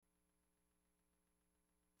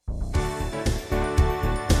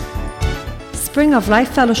Spring of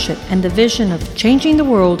Life Fellowship and the vision of changing the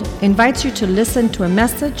world invites you to listen to a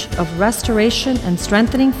message of restoration and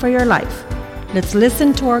strengthening for your life. Let's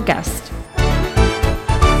listen to our guest.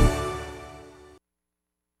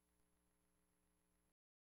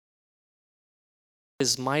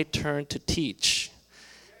 It's my turn to teach,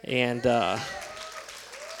 and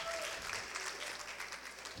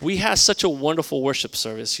we had such a wonderful worship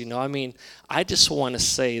service. I just want to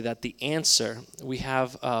say that the answer we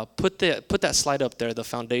have put that slide up there. The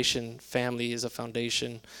foundation, family is a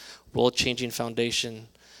foundation, world-changing foundation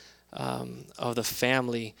of the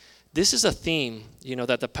family. This is a theme,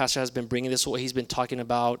 that the pastor has been bringing. This is what he's been talking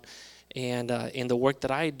about. And in the work that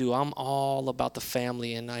I do, I'm all about the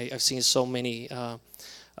family, and I've seen so many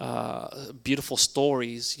beautiful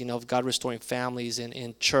stories, of God restoring families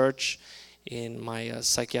in church, in my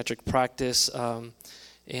psychiatric practice,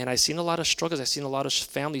 and I've seen a lot of struggles. I've seen a lot of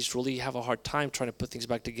families really have a hard time trying to put things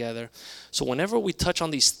back together. So whenever we touch on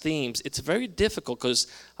these themes, it's very difficult, because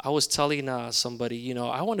I was telling somebody,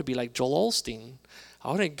 I want to be like Joel Osteen. I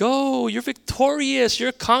want to go, you're victorious, you're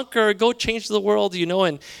a conqueror, go change the world,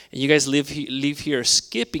 and you guys leave here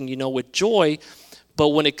skipping, with joy. But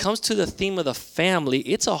when it comes to the theme of the family,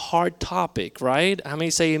 it's a hard topic, right? How many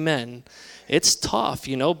say amen? It's tough,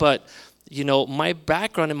 but, my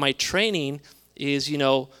background and my training is,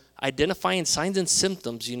 identifying signs and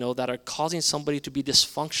symptoms, that are causing somebody to be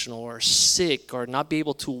dysfunctional or sick or not be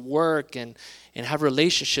able to work and have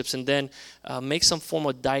relationships, and then make some form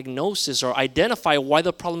of diagnosis or identify why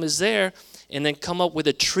the problem is there, and then come up with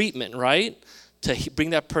a treatment, right? To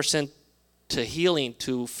bring that person to healing,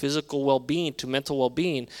 to physical well-being, to mental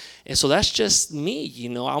well-being. And so that's just me,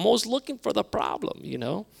 I'm always looking for the problem,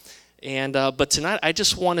 And but tonight I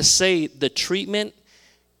just want to say the treatment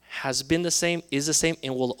has been the same, is the same,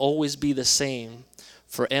 and will always be the same.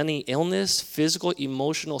 For any illness, physical,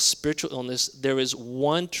 emotional, spiritual illness, there is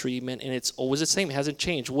one treatment, and it's always the same. It hasn't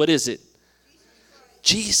changed. What is it?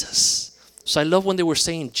 Jesus. So I love when they were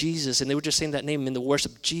saying Jesus, and they were just saying that name in the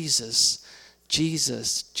worship, Jesus,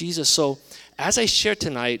 Jesus, Jesus. So as I share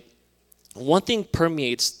tonight, one thing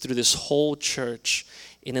permeates through this whole church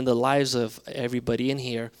and in the lives of everybody in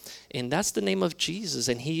here, and that's the name of Jesus,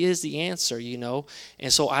 and he is the answer,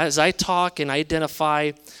 And so as I talk and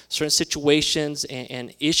identify certain situations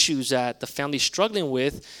and issues that the family's struggling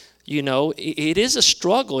with, it is a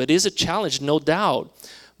struggle, it is a challenge, no doubt.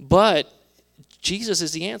 But Jesus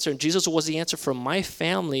is the answer, and Jesus was the answer for my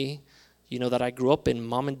family, that I grew up in,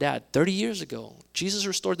 mom and dad, 30 years ago. Jesus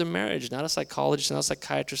restored the marriage, not a psychologist, not a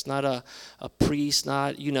psychiatrist, not a priest,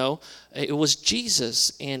 not, it was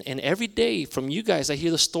Jesus. And every day from you guys, I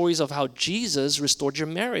hear the stories of how Jesus restored your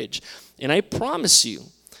marriage. And I promise you,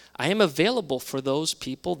 I am available for those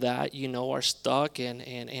people that, are stuck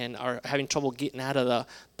and are having trouble getting out of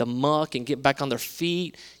the muck and get back on their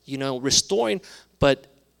feet, restoring. But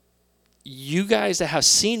you guys that have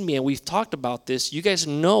seen me, and we've talked about this, you guys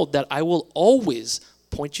know that I will always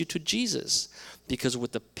point you to Jesus. Because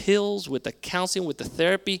with the pills, with the counseling, with the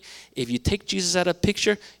therapy, if you take Jesus out of the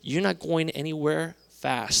picture, you're not going anywhere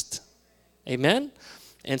fast. Amen?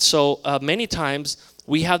 And so many times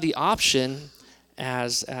we have the option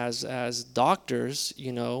as doctors,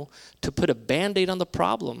 to put a Band-Aid on the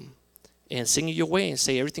problem and sing it your way and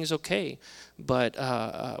say everything's okay. But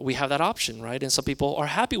we have that option, right? And some people are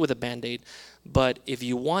happy with a Band-Aid. But if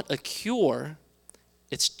you want a cure,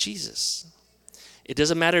 it's Jesus. It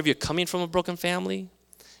doesn't matter if you're coming from a broken family.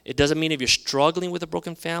 It doesn't mean if you're struggling with a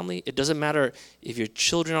broken family. It doesn't matter if your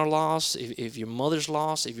children are lost, if your mother's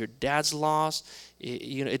lost, if your dad's lost.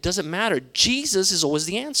 It doesn't matter. Jesus is always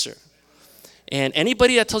the answer. And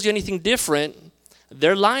anybody that tells you anything different,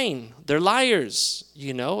 they're lying. They're liars,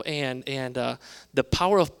 and the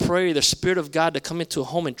power of prayer, the Spirit of God to come into a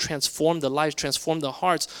home and transform the lives, transform the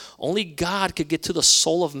hearts. Only God could get to the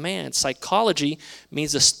soul of man. Psychology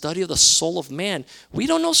means the study of the soul of man. We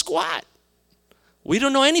don't know squat. We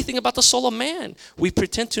don't know anything about the soul of man. We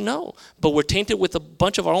pretend to know, but we're tainted with a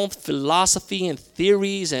bunch of our own philosophy and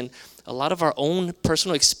theories and a lot of our own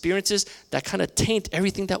personal experiences that kind of taint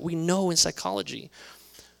everything that we know in psychology.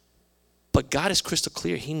 But God is crystal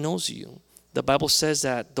clear. He knows you. The Bible says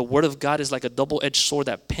that the word of God is like a double-edged sword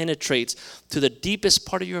that penetrates to the deepest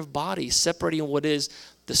part of your body, separating what is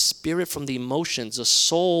the spirit from the emotions, the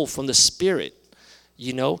soul from the spirit,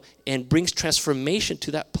 and brings transformation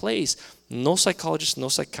to that place. No psychologist, no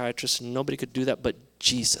psychiatrist, nobody could do that but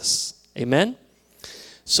Jesus. Amen?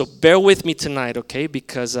 So bear with me tonight, okay?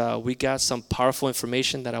 Because we got some powerful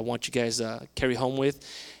information that I want you guys to carry home with.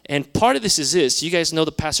 And part of this is this. You guys know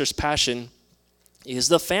the pastor's passion is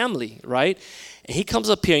the family, right? And he comes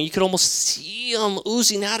up here and you could almost see him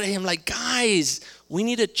oozing out of him like, guys, we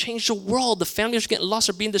need to change the world. The families are getting lost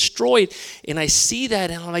or being destroyed. And I see that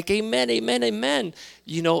and I'm like, amen, amen, amen.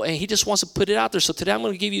 You know, and he just wants to put it out there. So today I'm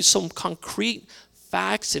going to give you some concrete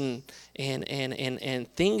facts and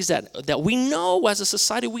things that we know as a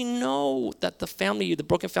society. We know that the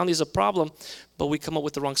broken family is a problem, but we come up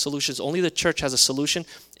with the wrong solutions. Only the church has a solution,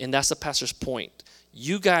 and that's the pastor's point.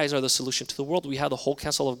 You guys are the solution to the world. We have the whole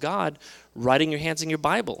counsel of God right in your hands in your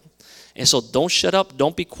Bible. And so don't shut up.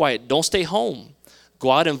 Don't be quiet. Don't stay home. Go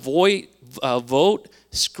out and vote,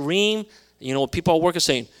 scream. You know, people at work are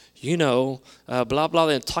saying, blah, blah,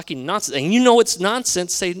 and talking nonsense. And you know it's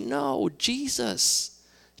nonsense. Say, no, Jesus.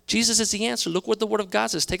 Jesus is the answer. Look what the Word of God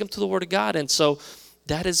says. Take them to the Word of God. And so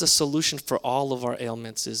that is a solution for all of our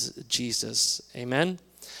ailments is Jesus. Amen.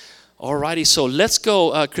 Alrighty, so let's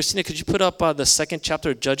go. Christina, could you put up the second chapter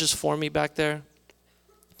of Judges for me back there?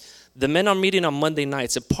 The men are meeting on Monday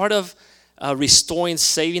nights. And part of restoring,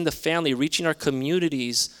 saving the family, reaching our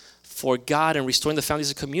communities for God and restoring the families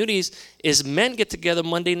and communities is men get together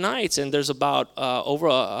Monday nights. And there's about over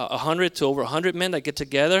 100 to over 100 men that get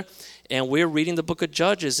together. And we're reading the book of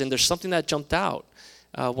Judges. And there's something that jumped out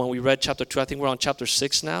when we read chapter 2. I think we're on chapter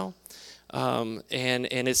 6 now. And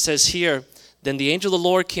it says here, then the angel of the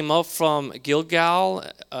Lord came up from Gilgal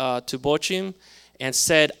to Bochim and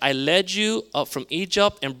said, I led you up from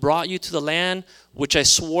Egypt and brought you to the land which I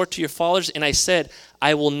swore to your fathers. And I said,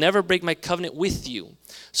 I will never break my covenant with you.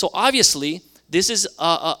 So obviously, this is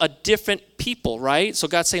a different people, right? So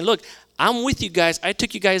God's saying, look, I'm with you guys. I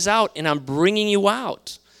took you guys out and I'm bringing you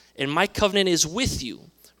out. And my covenant is with you,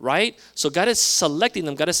 right? So God is selecting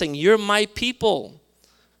them. God is saying, you're my people.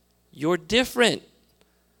 You're different.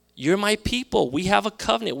 You're my people. We have a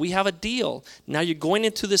covenant. We have a deal. Now you're going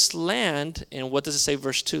into this land. And what does it say,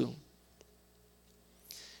 verse 2?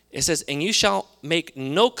 It says, and you shall make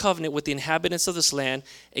no covenant with the inhabitants of this land,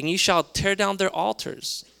 and you shall tear down their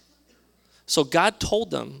altars. So God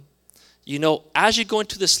told them, as you go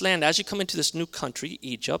into this land, as you come into this new country,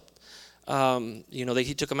 Egypt,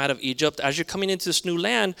 he took them out of Egypt. As you're coming into this new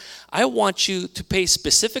land, I want you to pay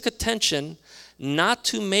specific attention not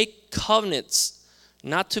to make covenants,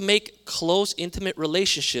 not to make close, intimate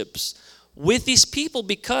relationships with these people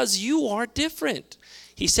because you are different.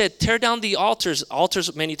 He said, tear down the altars.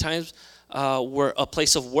 Altars many times were a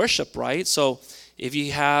place of worship, right? So if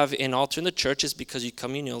you have an altar in the church, it's because you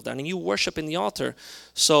come, you kneel down, and you worship in the altar.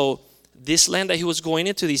 So this land that he was going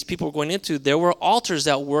into, these people were going into, there were altars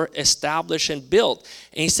that were established and built.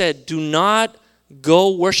 And he said, do not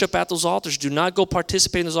go worship at those altars. Do not go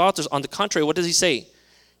participate in those altars. On the contrary, what does he say?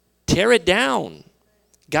 Tear it down.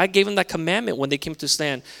 God gave them that commandment when they came to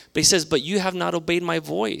stand. But he says, but you have not obeyed my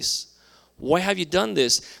voice. Why have you done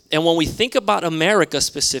this? And when we think about America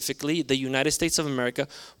specifically, the United States of America,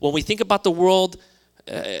 when we think about the world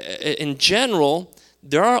in general,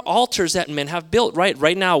 there are altars that men have built, right?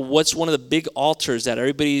 Right now, what's one of the big altars that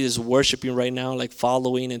everybody is worshiping right now, like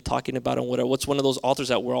following and talking about and whatever? What's one of those altars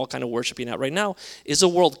that we're all kind of worshiping at right now is the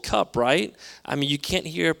World Cup, right? I mean, you can't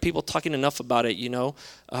hear people talking enough about it,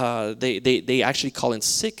 They actually call in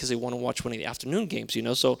sick because they want to watch one of the afternoon games,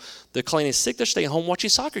 So they're calling in sick. They're staying home watching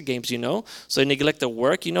soccer games, So they neglect their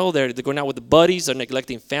work, They're going out with the buddies. They're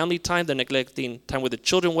neglecting family time. They're neglecting time with the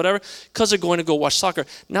children, whatever, because they're going to go watch soccer.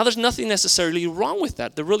 Now, there's nothing necessarily wrong with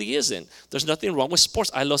that. There really isn't. There's nothing wrong with sports.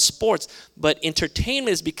 I love sports. But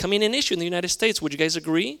entertainment is becoming an issue in the United States. Would you guys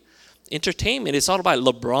agree? Entertainment. It's all about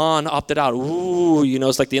LeBron opted out. Ooh,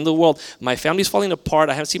 it's like the end of the world. My family's falling apart.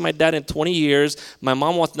 I haven't seen my dad in 20 years. My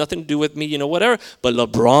mom wants nothing to do with me, whatever. But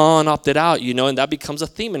LeBron opted out, and that becomes a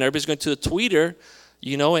theme. And everybody's going to the Twitter,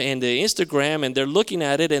 and the Instagram, and they're looking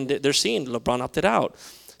at it, and they're seeing LeBron opted out.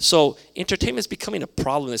 So entertainment is becoming a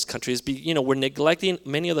problem in this country. We're neglecting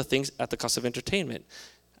many other things at the cost of entertainment.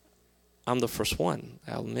 I'm the first one,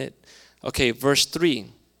 I'll admit. Okay, verse 3.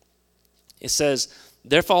 It says,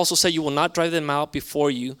 therefore also say you will not drive them out before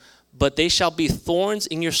you, but they shall be thorns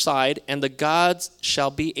in your side, and the gods shall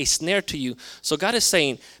be a snare to you. So God is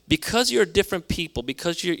saying, because you're a different people,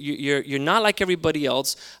 because you're not like everybody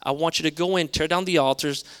else, I want you to go in, tear down the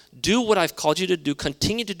altars, do what I've called you to do,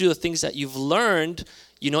 continue to do the things that you've learned,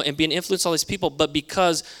 and be an influence on all these people. But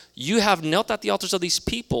because you have knelt at the altars of these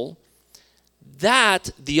people,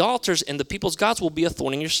 that the altars and the people's gods will be a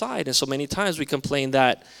thorn in your side. And so many times we complain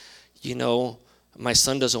that, my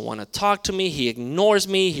son doesn't want to talk to me. He ignores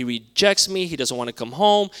me. He rejects me. He doesn't want to come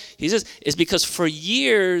home. It's because for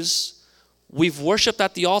years we've worshiped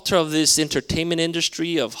at the altar of this entertainment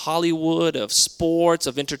industry, of Hollywood, of sports,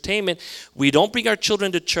 of entertainment. We don't bring our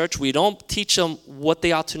children to church. We don't teach them what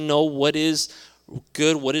they ought to know, what is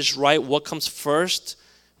good, what is right, what comes first.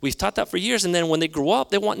 We've taught that for years. And then when they grow up,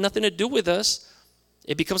 they want nothing to do with us.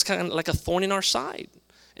 It becomes kind of like a thorn in our side.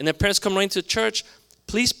 And then parents come running to church,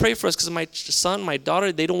 please pray for us because my son, my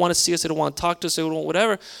daughter, they don't want to see us. They don't want to talk to us. They don't want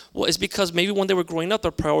whatever. Well, it's because maybe when they were growing up,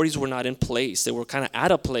 their priorities were not in place. They were kind of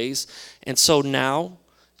out of place. And so now,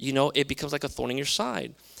 it becomes like a thorn in your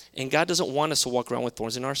side. And God doesn't want us to walk around with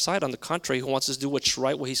thorns in our side. On the contrary, He wants us to do what's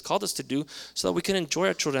right, what He's called us to do, so that we can enjoy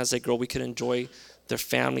our children as they grow. We can enjoy their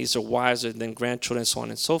families, their wives, and then grandchildren, and so on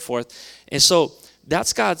and so forth. And so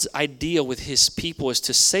that's God's idea with His people, is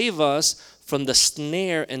to save us from the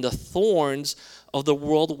snare and the thorns of the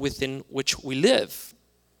world within which we live.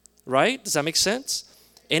 Right? Does that make sense?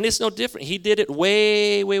 And it's no different. He did it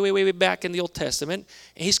way, way, way, way, way back in the Old Testament.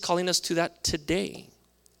 And He's calling us to that today.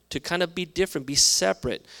 To kind of be different, be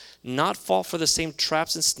separate, not fall for the same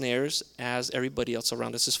traps and snares as everybody else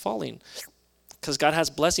around us is falling. Because God has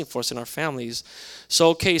blessing for us in our families. So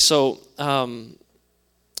we're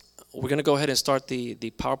going to go ahead and start the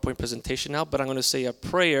PowerPoint presentation now, but I'm going to say a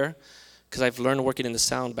prayer, because I've learned working in the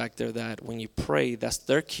sound back there that when you pray, that's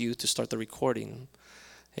their cue to start the recording.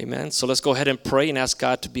 Amen. So let's go ahead and pray and ask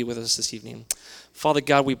God to be with us this evening. Father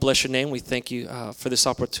God, we bless your name. We thank you for this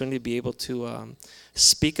opportunity to be able to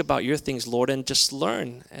speak about your things, Lord, and just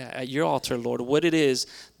learn at your altar, Lord, what it is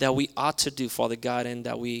that we ought to do, Father God, and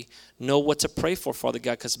that we know what to pray for, Father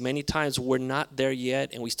God, because many times we're not there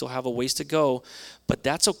yet and we still have a ways to go, but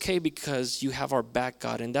that's okay because you have our back,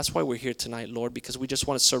 God, and that's why we're here tonight, Lord, because we just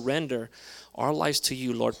want to surrender our lives to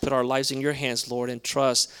you, Lord, put our lives in your hands, Lord, and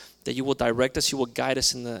trust that you will direct us, you will guide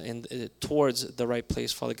us towards the right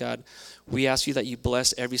place, Father God. We ask you that you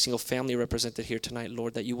bless every single family represented here tonight,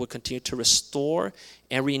 Lord, that you will continue to restore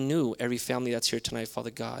and renew every family that's here tonight,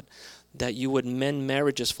 Father God, that you would mend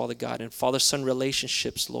marriages, Father God, and father-son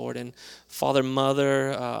relationships, Lord, and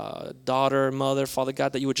father-mother, daughter-mother, Father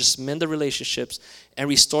God, that you would just mend the relationships and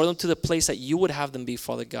restore them to the place that you would have them be,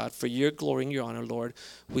 Father God, for your glory and your honor, Lord.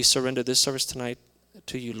 We surrender this service tonight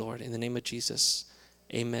to you, Lord, in the name of Jesus.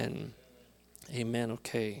 Amen. Amen.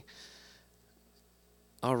 Okay.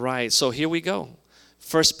 All right. So here we go.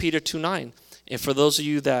 1 Peter 2:9. And for those of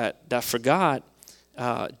you that forgot,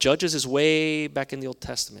 Judges is way back in the Old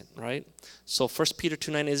Testament, right? So 1 Peter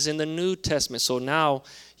 2:9 is in the New Testament. So now,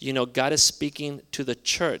 God is speaking to the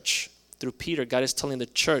church through Peter. God is telling the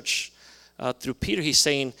church through Peter. He's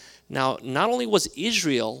saying, now, not only was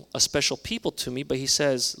Israel a special people to me, but he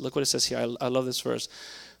says, look what it says here. I love this verse.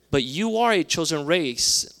 But you are a chosen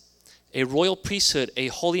race, a royal priesthood, a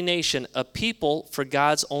holy nation, a people for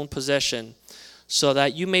God's own possession, so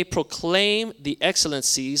that you may proclaim the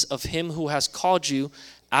excellencies of him who has called you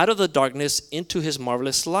out of the darkness into his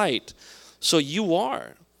marvelous light. So you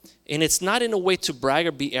are. And it's not in a way to brag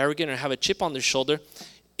or be arrogant or have a chip on their shoulder.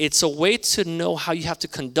 It's a way to know how you have to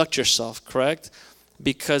conduct yourself, correct?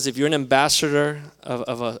 Because if you're an ambassador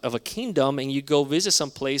of a kingdom and you go visit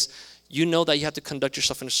someplace, you know that you have to conduct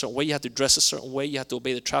yourself in a certain way. You have to dress a certain way. You have to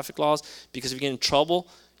obey the traffic laws. Because if you get in trouble,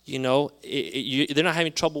 they're not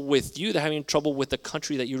having trouble with you. They're having trouble with the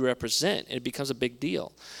country that you represent. And it becomes a big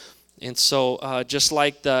deal. And so just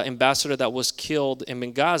like the ambassador that was killed in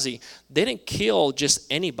Benghazi, they didn't kill just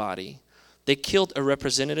anybody. They killed a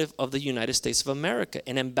representative of the United States of America,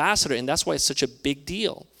 an ambassador. And that's why it's such a big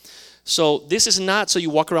deal. So this is not so you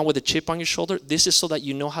walk around with a chip on your shoulder. This is so that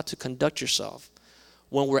you know how to conduct yourself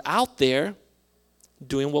when we're out there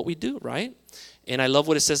doing what we do, right? And I love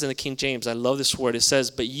what it says in the King James. I love this word. It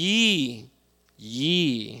says, but ye.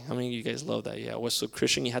 How many of you guys love that? Yeah, well, so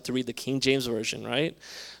Christian, you have to read the King James Version, right?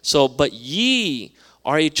 So, but ye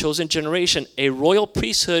are a chosen generation, a royal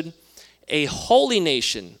priesthood, a holy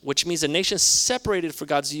nation, which means a nation separated for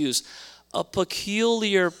God's use, a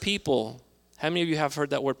peculiar people. How many of you have heard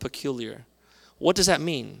that word peculiar? What does that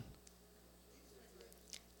mean?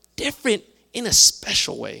 Different in a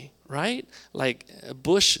special way, right? Like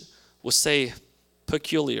Bush would say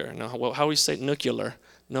peculiar. No, how would you say nuclear?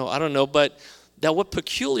 No, I don't know. But that word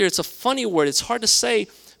peculiar, it's a funny word. It's hard to say,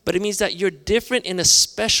 but it means that you're different in a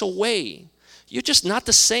special way. You're just not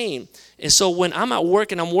the same. And so when I'm at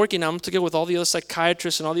work and I'm together with all the other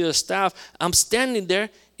psychiatrists and all the other staff, I'm standing there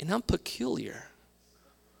and I'm peculiar.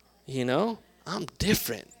 I'm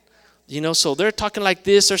different. So they're talking like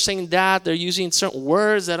this, they're saying that, they're using certain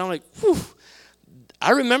words that I'm like, whew.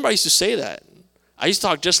 I remember I used to say that. I used to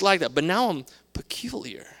talk just like that, but now I'm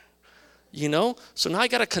peculiar, So now I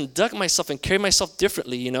got to conduct myself and carry myself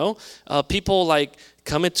differently, People like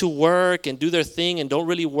come into work and do their thing and don't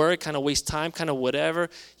really work, kind of waste time, kind of whatever,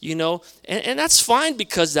 And that's fine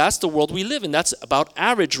because that's the world we live in. That's about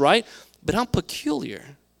average, right? But I'm peculiar,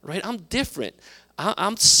 right? I'm different.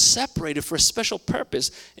 I'm separated for a special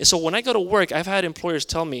purpose. And so when I go to work, I've had employers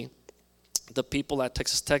tell me, the people at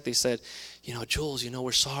Texas Tech, they said, Jules,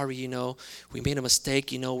 we're sorry, we made a mistake,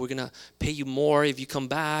 we're going to pay you more if you come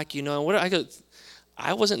back, and what I go,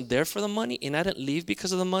 I wasn't there for the money, and I didn't leave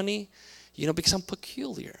because of the money, because I'm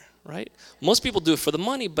peculiar, right? Most people do it for the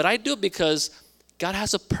money, but I do it because God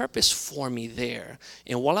has a purpose for me there.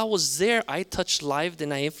 And while I was there, I touched lives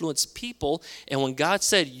and I influenced people. And when God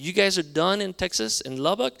said, you guys are done in Texas, in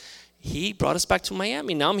Lubbock, He brought us back to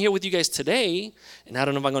Miami. Now I'm here with you guys today, and I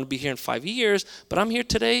don't know if I'm going to be here in 5 years, but I'm here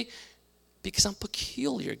today because I'm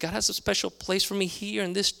peculiar. God has a special place for me here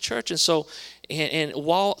in this church. And so, and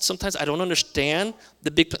while sometimes I don't understand the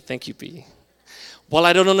big, thank you, B. While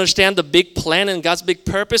I don't understand the big plan and God's big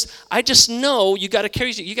purpose, I just know you got to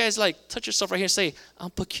carry, you guys touch yourself right here and say,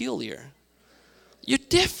 I'm peculiar. You're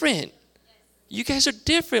different. You guys are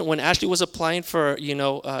different. When Ashley was applying for,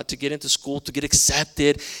 to get into school, to get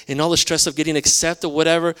accepted, and all the stress of getting accepted,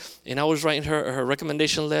 whatever, and I was writing her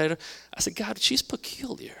recommendation letter, I said, God, she's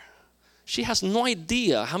peculiar. She has no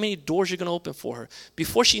idea how many doors you're going to open for her.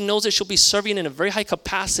 Before she knows it, she'll be serving in a very high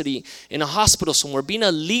capacity in a hospital somewhere, being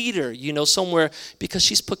a leader, somewhere, because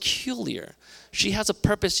she's peculiar. She has a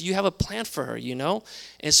purpose. You have a plan for her,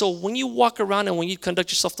 And so when you walk around and when you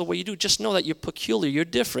conduct yourself the way you do, just know that you're peculiar. You're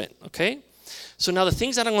different, okay? So now the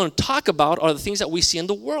things that I'm going to talk about are the things that we see in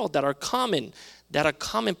the world that are common, that are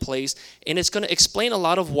commonplace, and it's going to explain a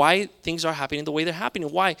lot of why things are happening the way they're happening.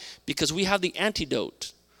 Why? Because we have the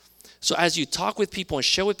antidote. So as you talk with people and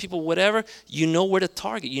share with people whatever, you know where to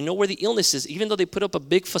target. You know where the illness is. Even though they put up a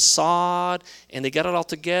big facade and they got it all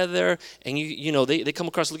together, and they come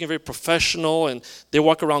across looking very professional, and they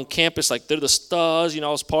walk around campus like they're the stars, I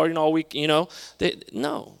was partying all week,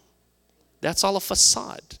 No. That's all a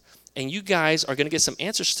facade. And you guys are going to get some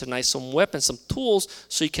answers tonight, some weapons, some tools,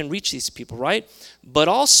 so you can reach these people, right? But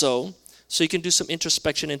also, so you can do some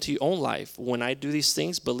introspection into your own life. When I do these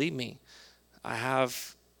things, believe me, I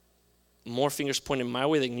have more fingers pointing my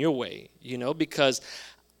way than your way, because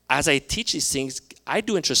as I teach these things, I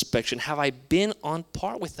do introspection. Have I been on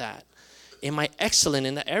par with that? Am I excellent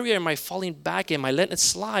in that area? Am I falling back? Am I letting it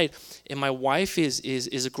slide? And my wife is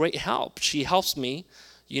a great help. She helps me,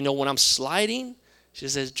 when I'm sliding. She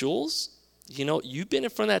says, Jules, you've been in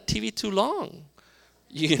front of that TV too long,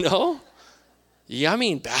 Yeah, I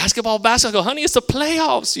mean, basketball. Honey, it's the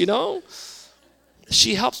playoffs,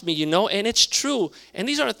 She helps me, and it's true. And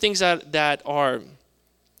these aren't things that are,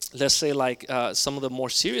 let's say, some of the more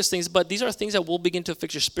serious things, but these are things that will begin to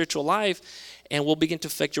affect your spiritual life, and will begin to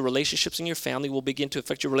affect your relationships in your family, will begin to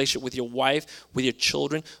affect your relationship with your wife, with your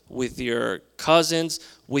children, with your cousins,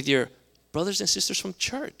 with your brothers and sisters from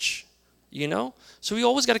church. So we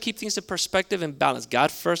always got to keep things in perspective and balance.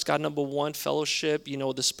 God first, God number one, fellowship,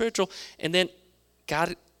 the spiritual. And then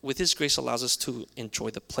God, with His grace, allows us to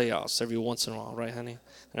enjoy the playoffs every once in a while. Right, honey?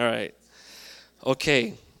 All right.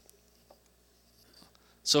 Okay.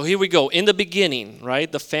 So here we go. In the beginning, right,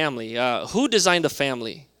 the family. Who designed the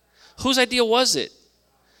family? Whose idea was it?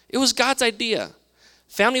 It was God's idea.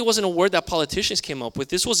 Family wasn't a word that politicians came up with.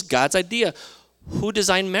 This was God's idea. Who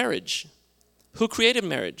designed marriage? Who created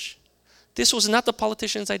marriage? This was not the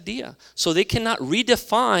politician's idea. So they cannot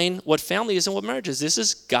redefine what family is and what marriage is. This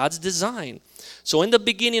is God's design. So in the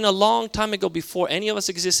beginning, a long time ago, before any of us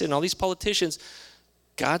existed and all these politicians,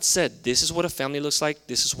 God said, this is what a family looks like.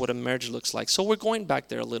 This is what a marriage looks like. So we're going back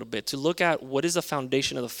there a little bit to look at what is the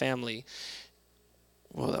foundation of the family.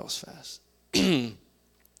 Well, that was fast.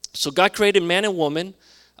 So God created man and woman,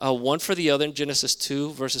 one for the other in Genesis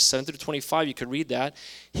 2, verses 7 through 25. You could read that.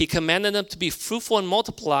 He commanded them to be fruitful and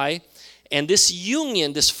multiply. And this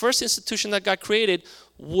union, this first institution that God created,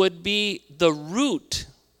 would be the root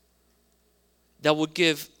that would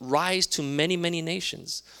give rise to many, many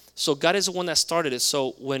nations. So God is the one that started it.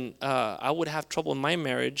 So when I would have trouble in my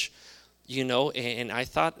marriage, and I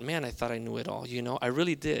thought I knew it all, I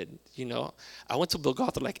really did, I went to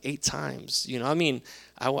Bogota 8 times,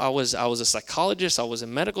 I was a psychologist, I was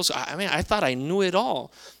in medical school, I thought I knew it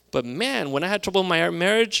all. But man, when I had trouble in my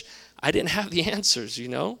marriage, I didn't have the answers,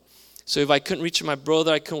 So if I couldn't reach my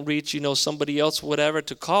brother, I couldn't reach, somebody else, whatever,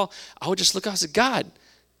 to call, I would just look out and say, God,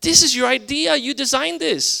 this is your idea. You designed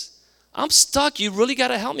this. I'm stuck. You really got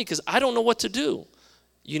to help me because I don't know what to do.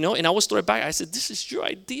 And I would throw it back. I said, this is your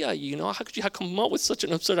idea. How could you come up with such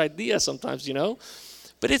an absurd idea sometimes,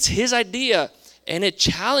 But it's His idea, and it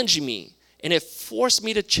challenged me, and it forced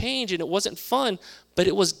me to change, and it wasn't fun, but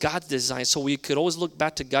it was God's design. So we could always look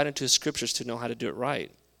back to God and to His scriptures to know how to do it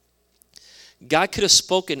right. God could have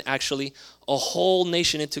spoken actually a whole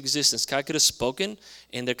nation into existence. God could have spoken,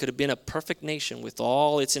 and there could have been a perfect nation with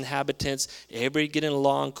all its inhabitants, everybody getting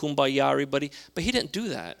along, kumbaya, everybody. But he didn't do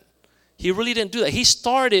that. He really didn't do that. He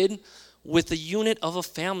started with the unit of a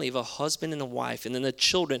family, of a husband and a wife, and then the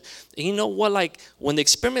children. And you know what? Like, when the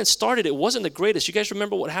experiment started, it wasn't the greatest. You guys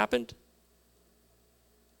remember what happened?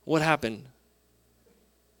 What happened?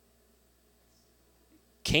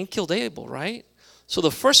 Cain killed Abel, right? So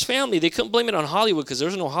the first family, they couldn't blame it on Hollywood because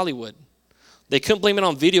there's no Hollywood. They couldn't blame it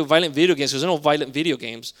on violent video games because there's no violent video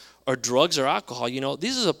games, or drugs or alcohol. You know,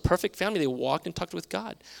 this is a perfect family. They walked and talked with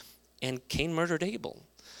God. And Cain murdered Abel.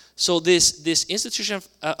 So this institution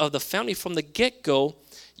of the family from the get-go,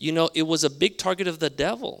 you know, it was a big target of the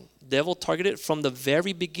devil. Devil targeted it from the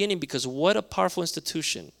very beginning, because what a powerful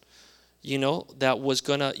institution, you know, that was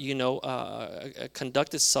going to, you know,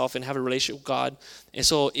 conduct itself and have a relationship with God. And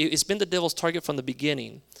so it's been the devil's target from the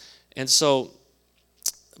beginning. And so,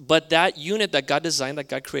 but that unit that God designed, that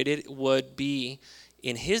God created, would be,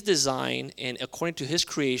 in his design and according to his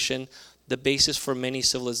creation, the basis for many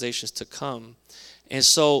civilizations to come. And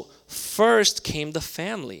so first came the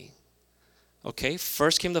family. Okay,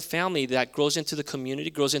 first came the family that grows into the community,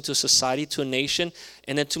 grows into a society, to a nation,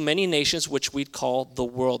 and then to many nations, which we'd call the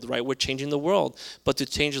world, right? We're changing the world. But to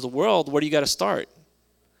change the world, where do you got to start?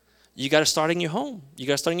 You got to start in your home. You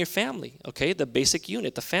got to start in your family, okay? The basic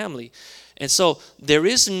unit, the family. And so there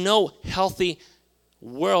is no healthy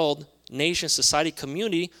world, nation, society,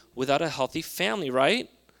 community without a healthy family, right?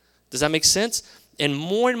 Does that make sense? And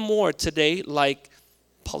more today, like,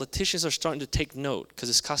 politicians are starting to take note, because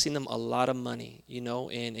it's costing them a lot of money, you know,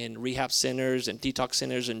 in rehab centers and detox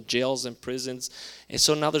centers and jails and prisons. And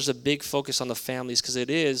so now there's a big focus on the families, because it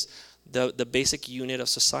is the basic unit of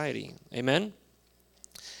society. Amen?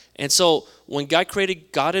 And so when God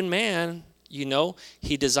created God and man, you know,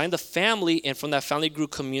 he designed the family, and from that family grew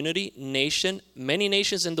community, nation, many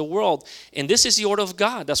nations in the world. And this is the order of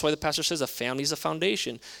God. That's why the pastor says the family is the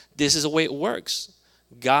foundation. This is the way it works.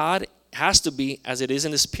 God has to be, as it is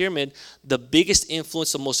in this pyramid, the biggest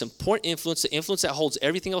influence, the most important influence, the influence that holds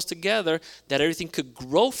everything else together, that everything could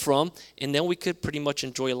grow from, and then we could pretty much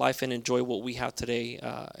enjoy life and enjoy what we have today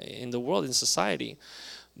in the world, in society.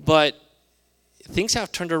 But things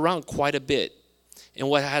have turned around quite a bit. And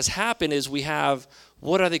what has happened is we have,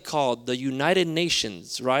 what are they called? The United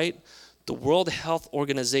Nations, right? The World Health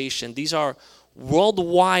Organization. These are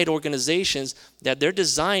worldwide organizations that they're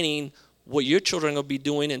designing what your children will be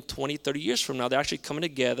doing in 20, 30 years from now. They're actually coming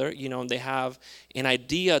together, you know, and they have an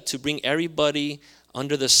idea to bring everybody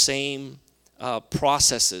under the same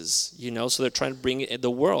processes, you know, so they're trying to bring it in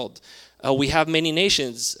the world. We have many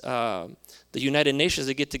nations. The United Nations,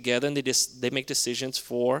 they get together and they make decisions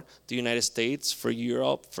for the United States, for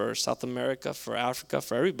Europe, for South America, for Africa,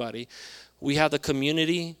 for everybody. We have the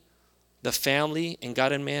community, the family, and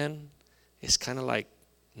God and man is kind of like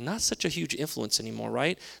not such a huge influence anymore,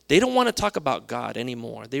 right? They don't want to talk about God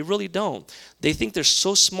anymore. They really don't. They think they're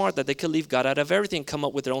so smart that they could leave God out of everything and come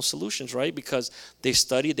up with their own solutions, right? Because they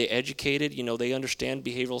studied, they educated, you know, they understand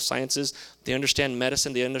behavioral sciences, they understand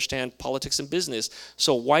medicine, they understand politics and business.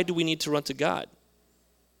 So why do we need to run to God?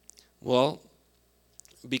 Well,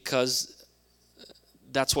 because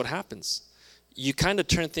that's what happens. You kind of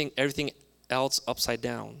turn everything else upside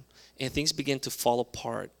down, and things begin to fall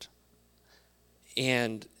apart.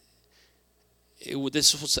 And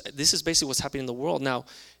this is basically what's happening in the world. Now,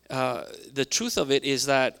 the truth of it is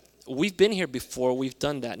that we've been here before. We've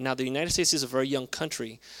done that. Now, the United States is a very young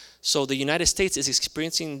country. So the United States is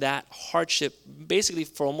experiencing that hardship basically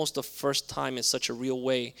for almost the first time in such a real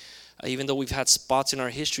way. Even though we've had spots in our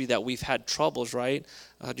history that we've had troubles, right?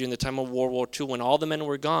 During the time of World War II, when all the men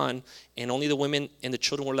were gone and only the women and the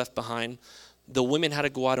children were left behind, the women had to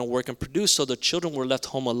go out and work and produce, so the children were left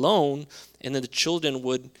home alone, and then the children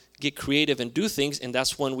would get creative and do things, and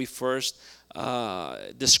that's when we first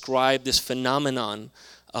described this phenomenon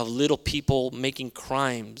of little people making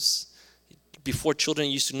crimes. Before, children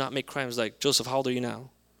used to not make crimes. Like, Joseph, how old are you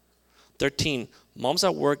now? 13. Mom's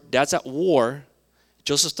at work, dad's at war.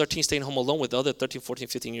 Joseph's 13, staying home alone with the other 13, 14,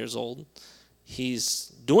 15 years old.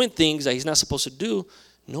 He's doing things that he's not supposed to do.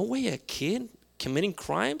 No way a kid committing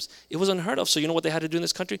crimes, it was unheard of. So you know what they had to do in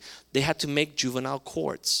this country? They had to make juvenile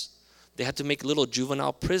courts. They had to make little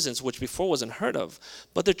juvenile prisons, which before was unheard of.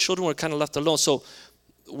 But their children were kind of left alone. So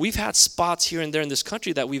we've had spots here and there in this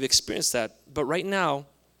country that we've experienced that. But right now,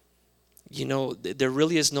 you know, there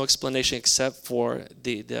really is no explanation except for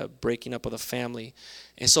the breaking up of the family.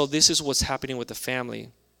 And so this is what's happening with the family.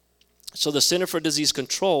 So the Center for Disease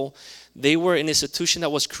Control, they were an institution that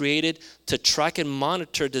was created to track and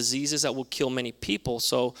monitor diseases that will kill many people.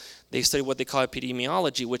 So they study what they call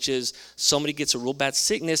epidemiology, which is somebody gets a real bad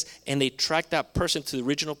sickness and they track that person to the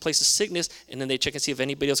original place of sickness, and then they check and see if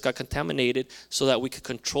anybody else got contaminated so that we could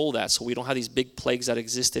control that, so we don't have these big plagues that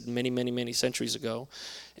existed many centuries ago.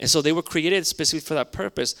 And so they were created specifically for that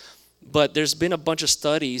purpose. But there's been a bunch of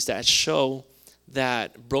studies that show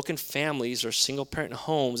that broken families or single-parent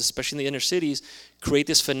homes, especially in the inner cities, create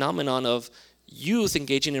this phenomenon of youth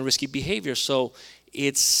engaging in risky behavior. So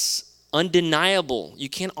it's undeniable. You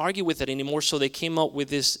can't argue with it anymore. So they came up with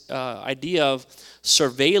this idea of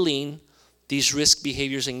surveilling these risk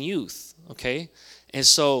behaviors in youth, okay? And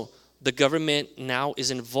so the government now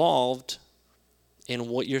is involved in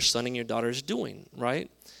what your son and your daughter is doing,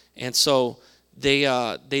 right? And so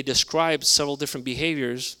they describe several different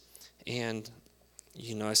behaviors, and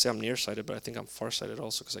I say I'm nearsighted, but I think I'm farsighted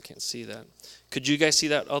also because I can't see that. Could you guys see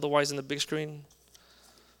that otherwise in the big screen?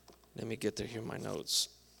 Let me get there. Here are my notes.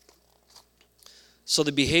 So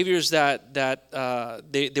the behaviors that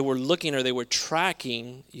they were looking, or they were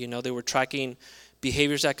tracking, they were tracking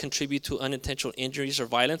behaviors that contribute to unintentional injuries or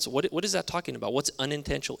violence. What is that talking about? What's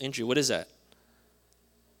unintentional injury? What is that?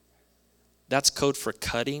 That's code for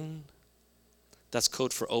cutting. That's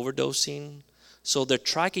code for overdosing. So they're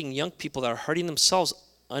tracking young people that are hurting themselves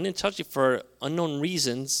unintentionally for unknown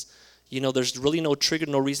reasons. There's really no trigger,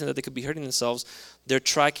 no reason that they could be hurting themselves. They're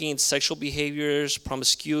tracking sexual behaviors,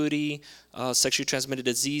 promiscuity, sexually transmitted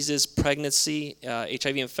diseases, pregnancy,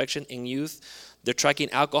 HIV infection in youth. They're tracking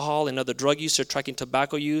alcohol and other drug use. They're tracking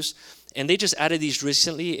tobacco use. And they just added these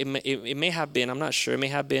recently. It may have been, I'm not sure, it may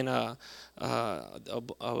have been Miss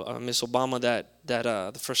Obama, that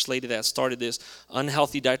the first lady that started this,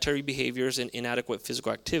 unhealthy dietary behaviors and inadequate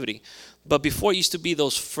physical activity. But before, it used to be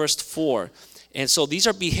those first four. And so these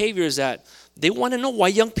are behaviors that they want to know why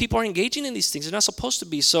young people are engaging in these things. They're not supposed to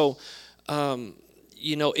be. So,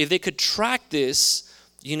 if they could track this,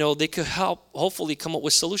 they could help hopefully come up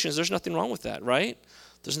with solutions. There's nothing wrong with that, right?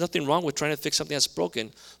 There's nothing wrong with trying to fix something that's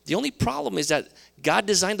broken. The only problem is that God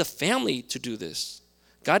designed the family to do this.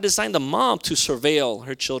 God designed the mom to surveil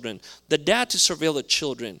her children, the dad to surveil the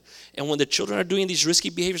children. And when the children are doing these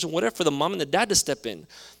risky behaviors and whatever, for the mom and the dad to step in.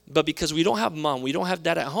 But because we don't have mom, we don't have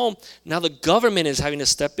dad at home, now the government is having to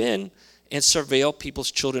step in and surveil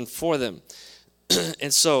people's children for them.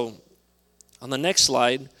 And so on the next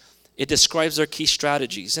slide, it describes their key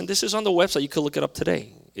strategies. And this is on the website. You can look it up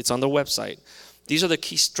today. It's on their website. These are the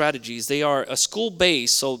key strategies. They are a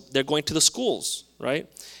school-based, so they're going to the schools, right?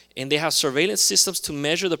 And they have surveillance systems to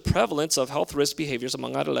measure the prevalence of health risk behaviors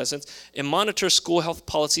among adolescents and monitor school health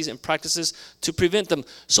policies and practices to prevent them.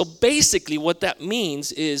 So basically what that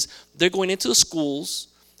means is they're going into the schools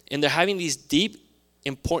and they're having these deep,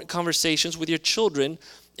 important conversations with your children,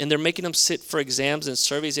 and they're making them sit for exams and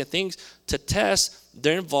surveys and things to test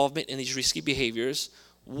their involvement in these risky behaviors.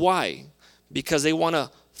 Why? Because they want to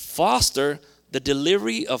foster the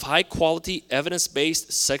delivery of high-quality,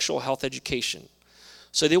 evidence-based sexual health education.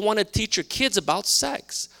 So they want to teach your kids about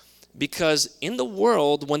sex, because in the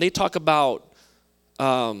world, when they talk about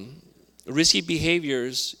risky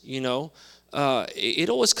behaviors, it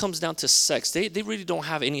always comes down to sex. They really don't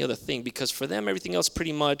have any other thing, because for them, everything else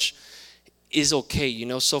pretty much is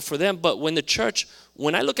okay, So for them, but when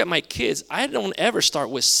I look at my kids, I don't ever start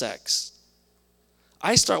with sex.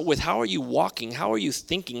 I start with, how are you walking? How are you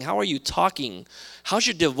thinking? How are you talking? How's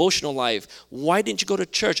your devotional life? Why didn't you go to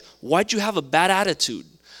church? Why'd you have a bad attitude?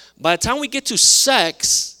 By the time we get to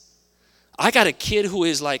sex, I got a kid who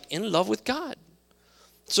is like in love with God.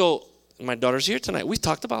 So my daughter's here tonight. We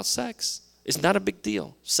talked about sex. It's not a big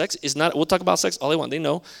deal. Sex is not, we'll talk about sex all they want. They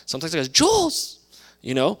know. Sometimes I go, Jules,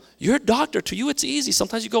 you're a doctor. To you, it's easy.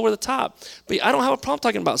 Sometimes you go over the top. But I don't have a problem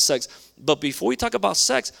talking about sex. But before we talk about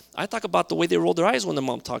sex, I talk about the way they roll their eyes when their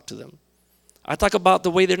mom talked to them. I talk about the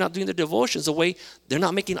way they're not doing their devotions, the way they're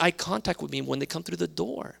not making eye contact with me when they come through the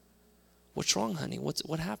door. What's wrong, honey?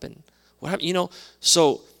 What happened? What happened?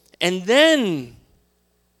 So, and then,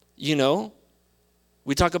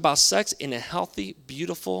 we talk about sex in a healthy,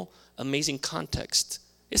 beautiful, amazing context.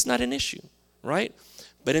 It's not an issue, right?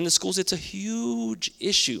 But in the schools, it's a huge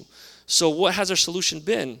issue. So what has their solution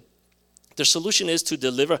been? Their solution is to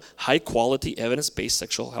deliver high-quality, evidence-based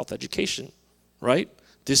sexual health education, right?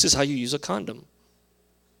 This is how you use a condom,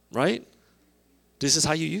 right? This is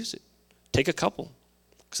how you use it. Take a couple,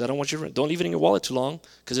 because I don't want you to, don't leave it in your wallet too long,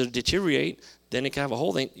 because it'll deteriorate, then it can have a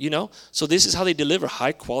hole, So this is how they deliver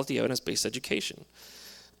high-quality, evidence-based education.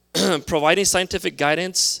 Providing scientific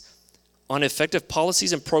guidance on effective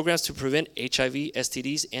policies and programs to prevent HIV,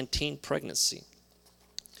 STDs, and teen pregnancy.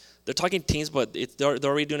 They're talking teens, but they're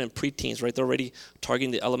already doing it in preteens, right? They're already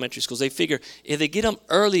targeting the elementary schools. They figure if they get them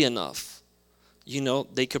early enough,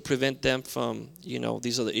 they could prevent them from,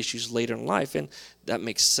 these other issues later in life. And that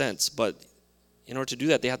makes sense. But in order to do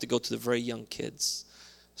that, they have to go to the very young kids.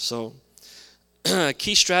 So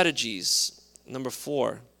key strategies. Number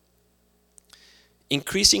 4,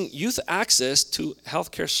 increasing youth access to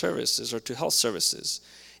healthcare services or to health services,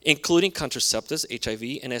 including contraceptives,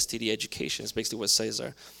 HIV, and STD education is basically what it says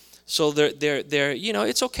there. So they're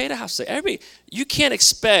it's okay to have sex. You can't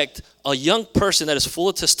expect a young person that is full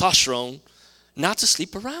of testosterone not to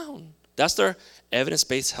sleep around. That's their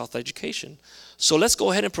evidence-based health education. So let's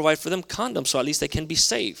go ahead and provide for them condoms so at least they can be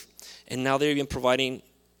safe. And now they're even providing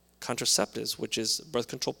contraceptives, which is birth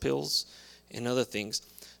control pills and other things.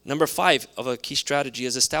 Number 5 of a key strategy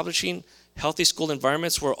is establishing healthy school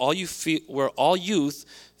environments where all youth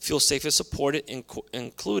feel safe and supported,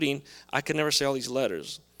 including, I can never say all these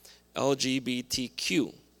letters,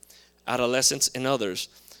 LGBTQ, adolescents, and others.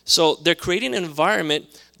 So they're creating an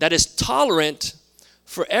environment that is tolerant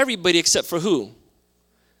for everybody except for who?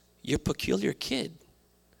 Your peculiar kid.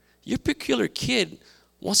 Your peculiar kid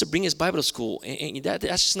wants to bring his Bible to school, and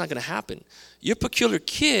that's just not going to happen. Your peculiar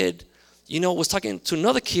kid, was talking to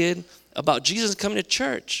another kid about Jesus coming to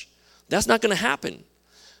church. That's not going to happen.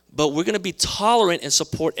 But we're going to be tolerant and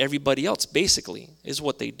support everybody else, basically, is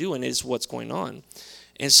what they do and is what's going on.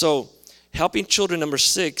 And so helping children, number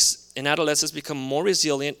 6, and adolescents become more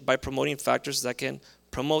resilient by promoting factors that can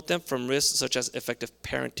promote them from risks such as effective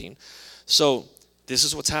parenting. So this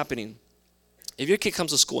is what's happening. If your kid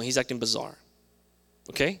comes to school and he's acting bizarre,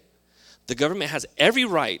 okay, the government has every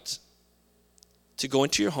right to go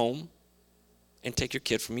into your home and take your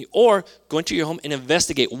kid from you, or go into your home and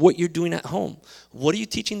investigate what you're doing at home. What are you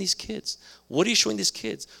teaching these kids? What are you showing these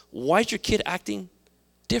kids? Why is your kid acting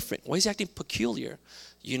different? Why is he acting peculiar?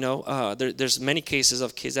 There's many cases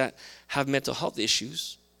of kids that have mental health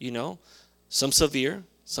issues, some severe,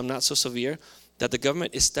 some not so severe, that the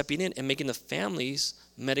government is stepping in and making the families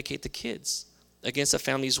medicate the kids against the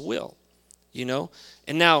family's will, And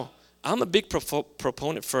now, I'm a big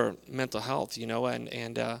proponent for mental health,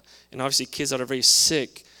 and obviously kids that are very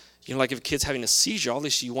sick, like if a kid's having a seizure,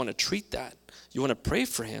 obviously you want to treat that. You want to pray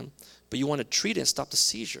for him, but you want to treat it and stop the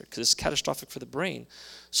seizure because it's catastrophic for the brain.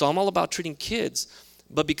 So I'm all about treating kids,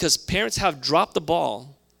 but because parents have dropped the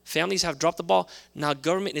ball, families have dropped the ball, now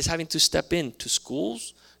government is having to step into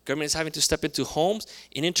schools, government is having to step into homes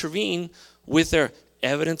and intervene with their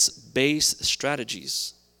evidence-based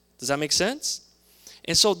strategies. Does that make sense?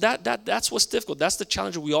 And so that's what's difficult. That's the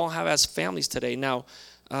challenge we all have as families today. Now,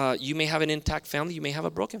 you may have an intact family. You may have a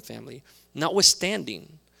broken family.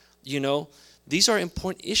 Notwithstanding, these are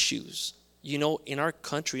important issues, in our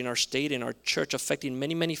country, in our state, in our church, affecting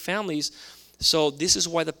many, many families. So this is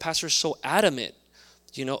why the pastor is so adamant,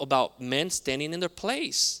 about men standing in their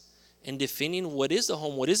place and defining what is the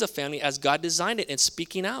home, what is a family as God designed it, and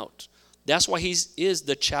speaking out. That's why he is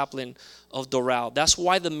the chaplain of Doral. That's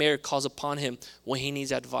why the mayor calls upon him when he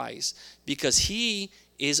needs advice, because he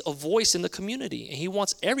is a voice in the community, and he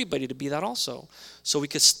wants everybody to be that also, so we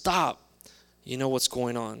could stop, what's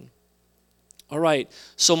going on. All right,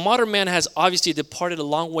 so modern man has obviously departed a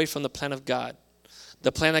long way from the plan of God,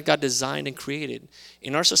 the plan that God designed and created.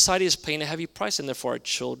 And our society is paying a heavy price in there for our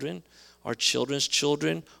children, our children's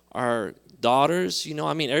children, our daughters,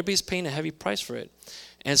 everybody's paying a heavy price for it.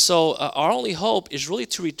 And so our only hope is really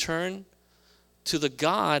to return to the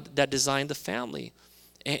God that designed the family.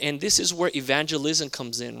 And this is where evangelism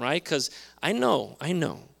comes in, right? Because I know.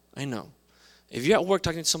 If you're at work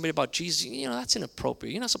talking to somebody about Jesus, that's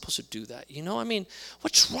inappropriate. You're not supposed to do that.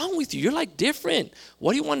 What's wrong with you? You're like different.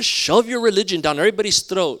 Why do you want to shove your religion down everybody's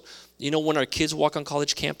throat? When our kids walk on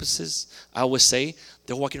college campuses, I always say,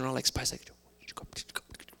 they're walking around like spies, like,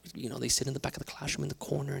 they sit in the back of the classroom in the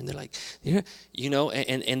corner, and they're like,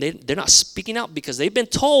 and they're not speaking out because they've been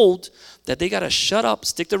told that they got to shut up,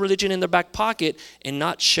 stick their religion in their back pocket, and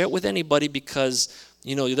not share it with anybody because,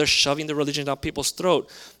 they're shoving the religion down people's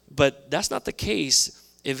throat. But that's not the case.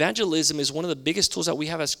 Evangelism is one of the biggest tools that we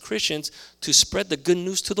have as Christians to spread the good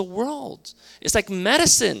news to the world. It's like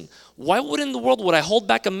medicine. Why would in the world would I hold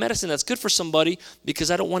back a medicine that's good for somebody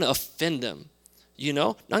because I don't want to offend them? I'm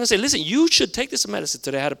going to say, listen, you should take this medicine.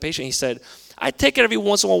 Today I had a patient, he said, I take it every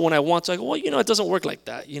once in a while when I want to. I go, well, it doesn't work like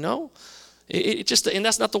that, It just, and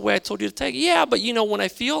that's not the way I told you to take it. Yeah, but when I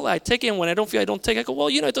feel, I take it, and when I don't feel, I don't take it. I go, well,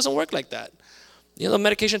 it doesn't work like that. The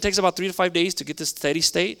medication takes about 3 to 5 days to get this steady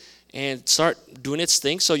state and start doing its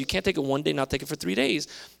thing. So you can't take it one day, not take it for 3 days.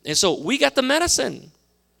 And so we got the medicine.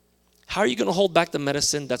 How are you going to hold back the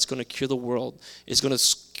medicine that's going to cure the world? It's going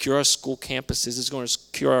to cure our school campuses. It's going to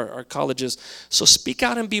cure our colleges. So speak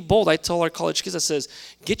out and be bold. I tell our college kids, I says,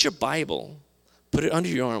 get your Bible, put it under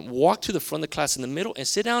your arm, walk to the front of the class in the middle, and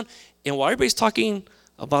sit down. And while everybody's talking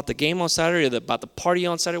about the game on Saturday or about the party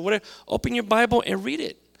on Saturday, whatever, open your Bible and read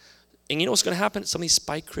it. And you know what's going to happen? Some of these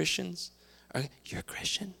spy Christians are, you're a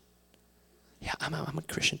Christian? Yeah, I'm a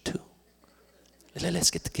Christian too.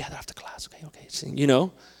 Let's get together after class, okay. So, you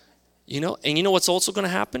know, and you know what's also going to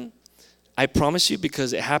happen? I promise you,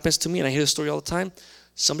 because it happens to me, and I hear the story all the time.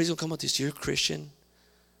 Somebody's going to come up to you, you're a Christian?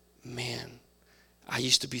 Man, I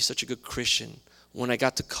used to be such a good Christian. When I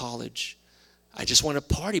got to college, I just wanted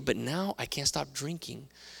to party, but now I can't stop drinking.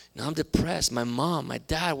 Now I'm depressed. My mom, my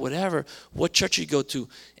dad, whatever. What church you go to?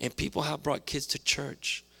 And people have brought kids to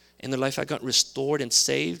church. And their life had gotten restored and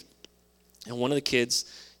saved. And one of the kids,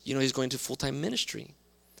 you know, he's going to full-time ministry.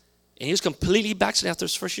 And he was completely backslidden after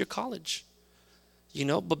his first year of college. You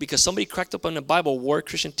know, but because somebody cracked up on the Bible, wore a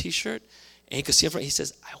Christian t-shirt, and he could see in front, he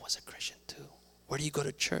says, I was a Christian too. Where do you go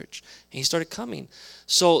to church? And he started coming.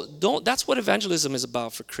 So that's what evangelism is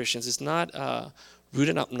about for Christians. It's not rude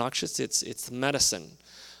and obnoxious. It's medicine.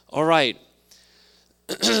 All right.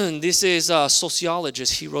 This is a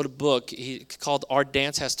sociologist. He wrote a book called Our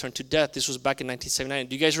Dance Has Turned to Death. This was back in 1979.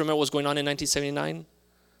 Do you guys remember what was going on in 1979?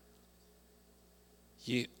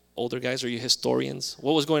 You older guys, or you historians?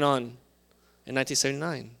 What was going on in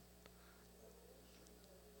 1979?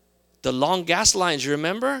 The long gas lines, you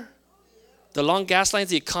remember? The long gas lines,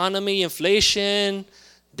 the economy, inflation,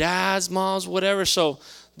 dads, moms, whatever. So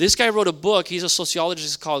this guy wrote a book. He's a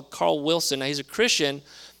sociologist called Carl Wilson. Now, he's a Christian,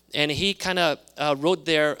 and he kind of wrote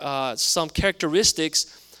there some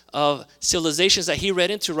characteristics of civilizations that he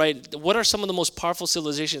read into, right? What are some of the most powerful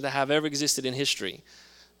civilizations that have ever existed in history?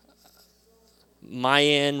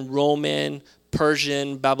 Mayan, Roman,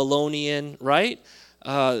 Persian, Babylonian, right?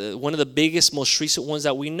 One of the biggest, most recent ones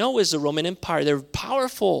that we know is the Roman Empire. They're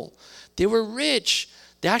powerful. They were rich.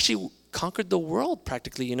 They actually conquered the world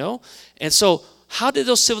practically, you know? And so how did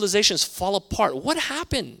those civilizations fall apart? What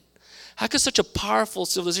happened? How could such a powerful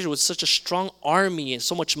civilization with such a strong army and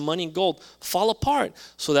so much money and gold fall apart?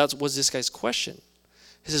 So that was this guy's question.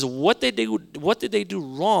 He says, what did they do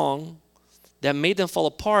wrong that made them fall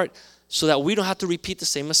apart so that we don't have to repeat the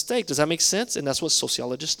same mistake? Does that make sense? And that's what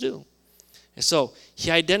sociologists do. And so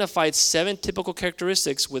he identified 7 typical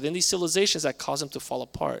characteristics within these civilizations that cause them to fall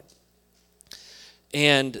apart.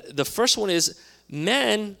 And the first one is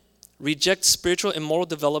men reject spiritual and moral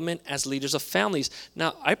development as leaders of families.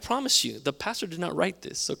 Now, I promise you, the pastor did not write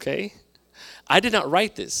this, okay? I did not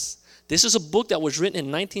write this. This is a book that was written in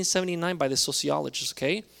 1979 by the sociologist,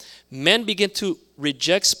 okay? Men begin to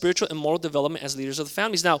reject spiritual and moral development as leaders of the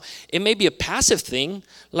families. Now, it may be a passive thing,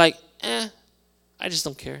 like, I just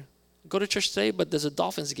don't care. Go to church today, but there's a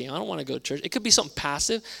Dolphins game. I don't want to go to church. It could be something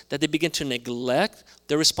passive that they begin to neglect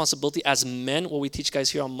their responsibility as men, what we teach guys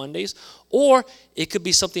here on Mondays. Or it could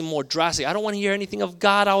be something more drastic. I don't want to hear anything of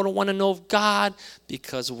God. I don't want to know of God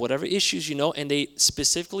because of whatever issues, you know, and they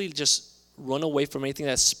specifically just run away from anything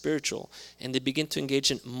that's spiritual. And they begin to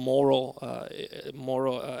engage in immoral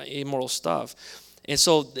stuff. And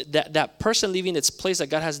so that person leaving its place that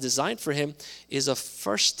God has designed for him is a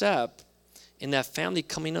first step in that family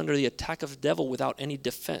coming under the attack of the devil without any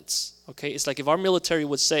defense, okay? It's like if our military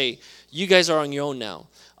would say, you guys are on your own now.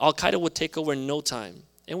 Al-Qaeda would take over in no time,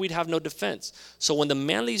 and we'd have no defense. So when the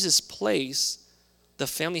man leaves his place, the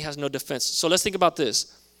family has no defense. So let's think about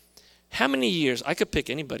this. How many years, I could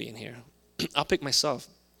pick anybody in here. I'll pick myself.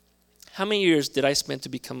 How many years did I spend to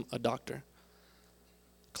become a doctor?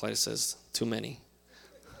 Clyde says, too many.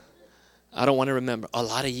 I don't want to remember. A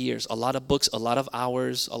lot of years, a lot of books, a lot of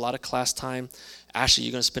hours, a lot of class time. Actually,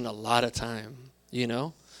 you're going to spend a lot of time, you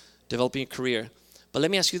know, developing a career. But let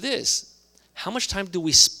me ask you this. How much time do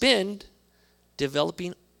we spend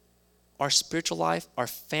developing our spiritual life, our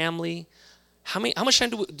family? How much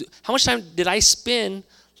time did I spend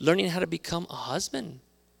learning how to become a husband?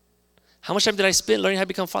 How much time did I spend learning how to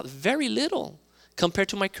become a father? Very little compared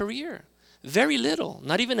to my career. Very little.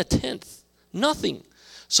 Not even a tenth. Nothing.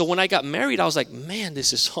 So when I got married, I was like, man,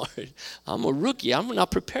 this is hard. I'm a rookie. I'm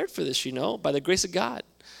not prepared for this, you know, by the grace of God.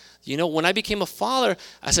 You know, when I became a father,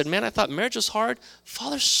 I said, man, I thought marriage was hard.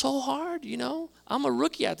 Father's so hard, you know. I'm a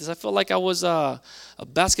rookie at this. I felt like I was a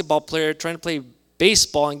basketball player trying to play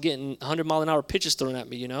baseball and getting 100-mile-an-hour pitches thrown at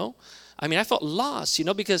me, you know. I mean, I felt lost, you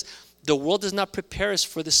know, because the world does not prepare us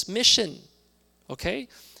for this mission, okay?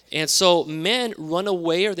 And so men run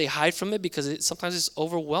away or they hide from it because sometimes it's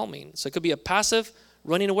overwhelming. So it could be a passive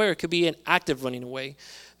running away, or it could be an active running away.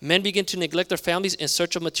 Men begin to neglect their families in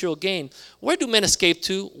search of material gain. Where do men escape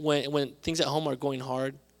to when things at home are going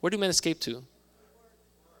hard? Where do men escape to?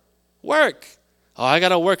 Work. Oh, I got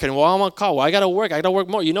to work. And while I'm on call, well, I got to work. I got to work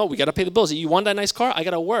more. You know, we got to pay the bills. You want that nice car? I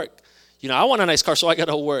got to work. You know, I want a nice car, so I got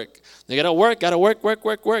to work. They got to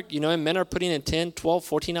work. You know, and men are putting in 10, 12,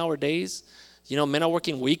 14-hour days. You know, men are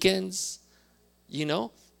working weekends, you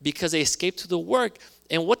know, because they escape to the work.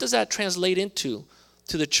 And what does that translate into?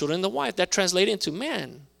 To the children and the wife. That translates into,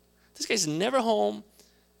 man, this guy's never home.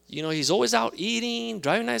 You know, he's always out eating,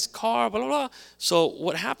 driving a nice car, blah, blah, blah. So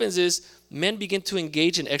what happens is men begin to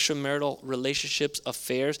engage in extramarital relationships,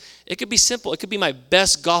 affairs. It could be simple. It could be my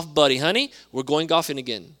best golf buddy. Honey, we're going golfing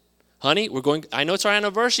again. Honey, I know it's our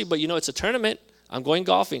anniversary, but, you know, it's a tournament. I'm going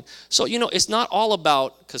golfing. So, you know, it's not all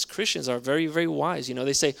about, because Christians are very, very wise. You know,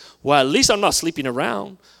 they say, well, at least I'm not sleeping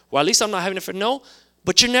around. Well, at least I'm not having a friend. No,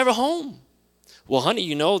 but you're never home. Well, honey,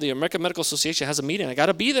 you know, the American Medical Association has a meeting. I got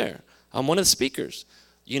to be there. I'm one of the speakers.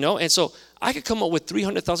 You know, and so I could come up with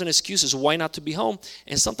 300,000 excuses why not to be home.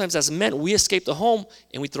 And sometimes as men, we escape the home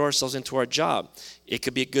and we throw ourselves into our job. It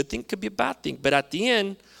could be a good thing, it could be a bad thing. But at the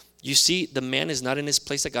end, you see, the man is not in his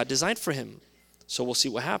place that God designed for him. So we'll see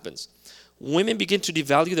what happens. Women begin to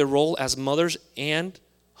devalue their role as mothers and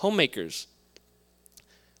homemakers.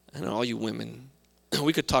 And all you women,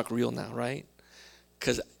 we could talk real now, right?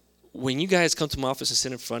 Because when you guys come to my office and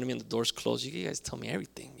sit in front of me and the door's closed, you guys tell me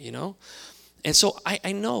everything, you know? And so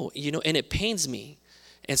I know, you know, and it pains me.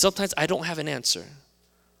 And sometimes I don't have an answer,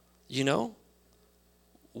 you know?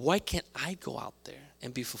 Why can't I go out there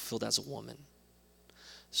and be fulfilled as a woman?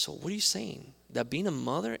 So what are you saying? That being a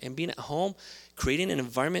mother and being at home, creating an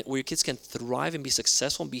environment where your kids can thrive and be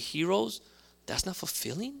successful and be heroes, that's not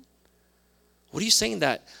fulfilling? What are you saying,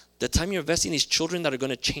 that the time you're investing in these children that are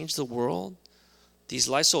going to change the world, these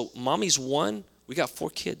lives? So mommy's one, we got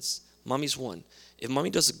 4 kids. Mommy's one. If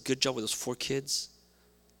mommy does a good job with those 4 kids,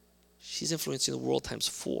 she's influencing the world times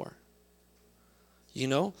 4. You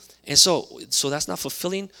know? And so that's not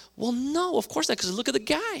fulfilling? Well, no, of course not, because look at the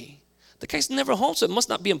guy. The guy's never home, so it must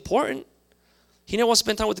not be important. He never wants to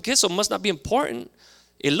spend time with the kids, so it must not be important.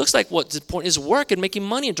 It looks like what's important is work and making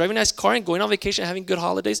money and driving a nice car and going on vacation and having good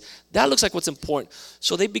holidays. That looks like what's important.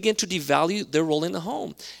 So they begin to devalue their role in the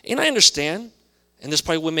home. And I understand, and there's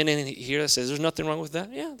probably women in here that says, there's nothing wrong with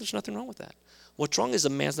that. Yeah, there's nothing wrong with that. What's wrong is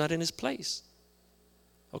the man's not in his place.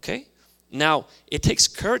 Okay? Now, it takes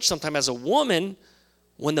courage sometimes as a woman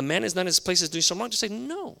when the man is not in his place, is doing something wrong, to say,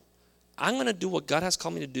 no, I'm going to do what God has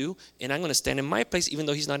called me to do, and I'm going to stand in my place even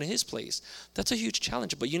though he's not in his place. That's a huge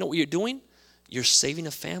challenge. But you know what you're doing? You're saving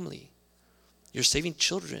a family. You're saving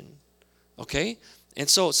children. Okay? And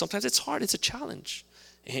so sometimes it's hard. It's a challenge.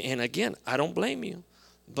 And again, I don't blame you.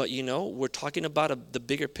 But, you know, we're talking about the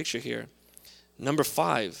bigger picture here. Number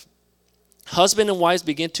 5. Husband and wives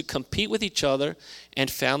begin to compete with each other and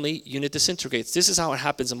family unit disintegrates. This is how it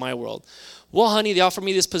happens in my world. Well, honey, they offered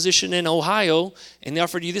me this position in Ohio and they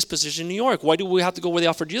offered you this position in New York. Why do we have to go where they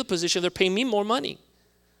offered you the position? They're paying me more money.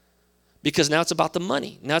 Because now it's about the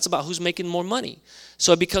money. Now it's about who's making more money.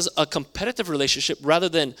 So it becomes a competitive relationship rather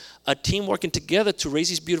than a team working together to raise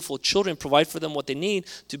these beautiful children, provide for them what they need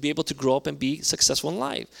to be able to grow up and be successful in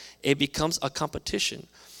life. It becomes a competition.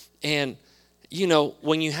 And, you know,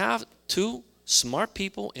 when you have 2 smart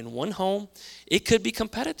people in one home, it could be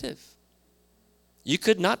competitive. You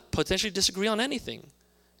could not potentially disagree on anything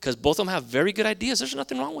because both of them have very good ideas. There's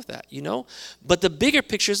nothing wrong with that, you know. But the bigger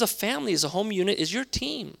picture is a family, is a home unit, is your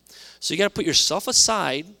team. So you got to put yourself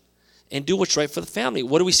aside and do what's right for the family.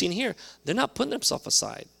 What are we seeing here? They're not putting themselves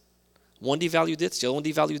aside. One devalued this, the other one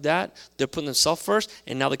devalued that. They're putting themselves first,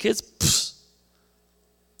 and now the kids,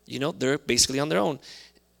 you know, they're basically on their own.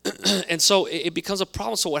 And so it becomes a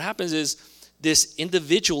problem. So what happens is this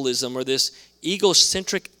individualism or this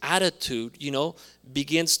egocentric attitude, you know,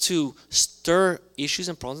 begins to stir issues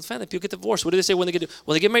and problems in the family. People get divorced. What do they say when they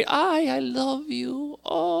get married? I love you.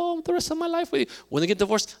 Oh, the rest of my life with you. When they get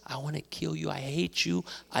divorced, I want to kill you. I hate you.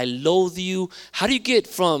 I loathe you. How do you get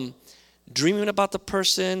from dreaming about the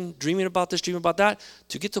person, dreaming about this, dreaming about that,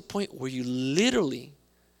 to get to a point where you literally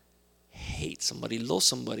hate somebody, loathe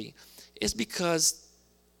somebody? It's because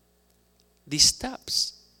these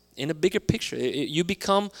steps in a bigger picture, you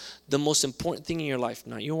become the most important thing in your life,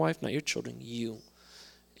 not your wife, not your children, you.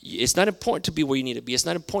 It's not important to be where you need to be. It's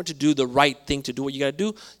not important to do the right thing, to do what you got to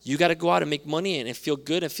do. You got to go out and make money and feel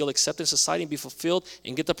good and feel accepted in society and be fulfilled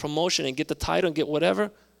and get the promotion and get the title and get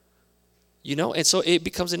whatever, you know. And so it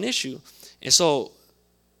becomes an issue. And so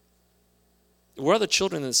Where are the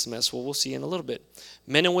children in this mess? Well, we'll see in a little bit.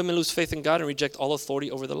 Men and women lose faith in God and reject all authority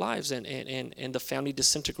over their lives, and the family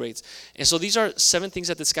disintegrates. And so these are 7 things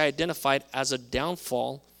that this guy identified as a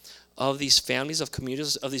downfall of these families, of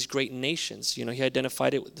communities, of these great nations. You know, he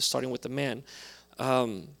identified it starting with the man.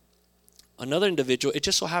 Another individual, it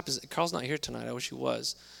just so happens, Carl's not here tonight, I wish he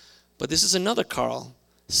was, but this is another Carl,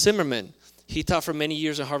 Zimmerman. He taught for many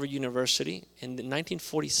years at Harvard University in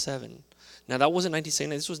 1947. Now, that wasn't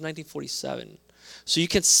 1979, this was 1947. So you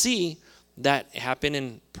can see that happened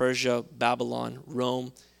in Persia, Babylon,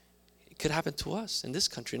 Rome. It could happen to us in this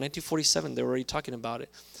country. In 1947, they were already talking about it.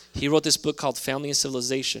 He wrote this book called Family and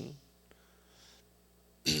Civilization.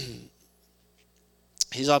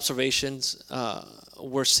 His observations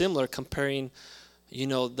were similar, comparing, you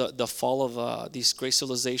know, the fall of these great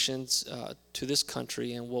civilizations to this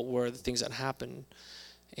country and what were the things that happened.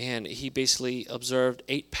 And he basically observed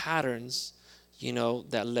 8 patterns, you know,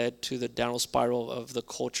 that led to the downward spiral of the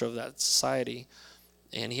culture of that society.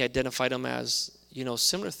 And he identified them as, you know,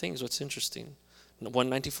 similar things. What's interesting. One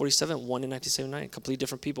in 1947, one in 1979, completely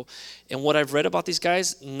different people. And what I've read about these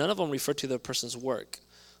guys, none of them refer to the person's work.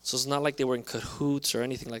 So it's not like they were in cahoots or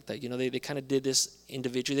anything like that. You know, they kind of did this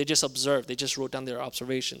individually. They just observed. They just wrote down their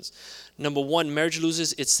observations. Number 1, marriage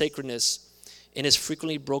loses its sacredness and is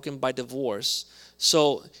frequently broken by divorce.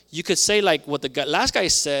 So you could say, like what the last guy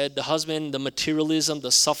said, the husband, the materialism,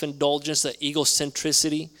 the self-indulgence, the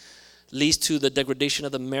egocentricity leads to the degradation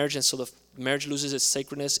of the marriage, and so the marriage loses its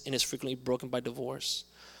sacredness and is frequently broken by divorce.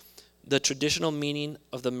 The traditional meaning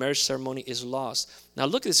of the marriage ceremony is lost. Now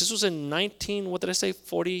look at this. This was in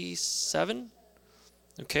 47?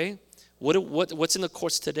 Okay. What's in the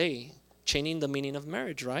courts today? Changing the meaning of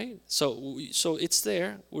marriage, right? So it's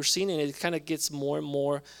there. We're seeing it. It kind of gets more and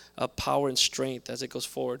more power and strength as it goes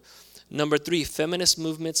forward. Number 3, feminist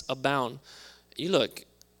movements abound. You look,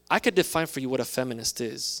 I could define for you what a feminist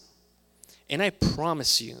is. And I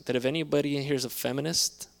promise you that if anybody in here is a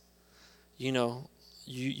feminist, you know,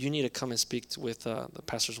 you need to come and speak with the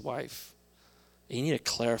pastor's wife. You need to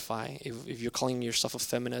clarify. If you're calling yourself a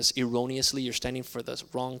feminist erroneously, you're standing for the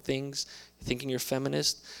wrong things, thinking you're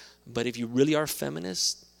feminist. But if you really are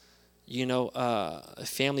feminist, you know,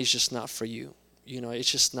 family is just not for you. You know,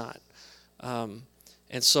 it's just not.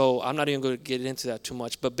 And so I'm not even going to get into that too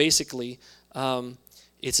much. But basically,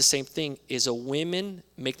 it's the same thing. Is a women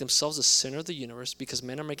make themselves the center of the universe because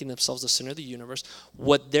men are making themselves the center of the universe.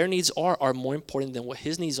 What their needs are more important than what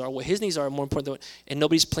his needs are. What his needs are more important than what, and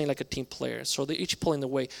nobody's playing like a team player. So they're each pulling their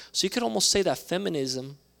way. So you could almost say that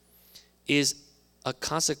feminism is a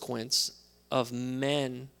consequence of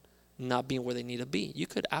men not being where they need to be. You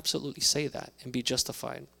could absolutely say that and be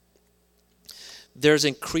justified. There's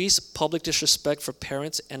increased public disrespect for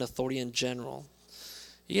parents and authority in general.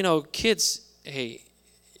 You know, kids, hey,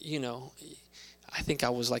 you know, I think I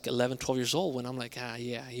was like 11, 12 years old when I'm like,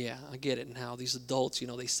 yeah, I get it now. These adults, you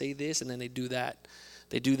know, they say this and then they do that.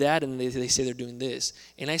 They do that and they say they're doing this.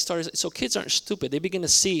 And I started, so kids aren't stupid. They begin to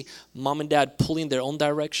see mom and dad pulling their own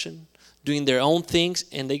direction, doing their own things,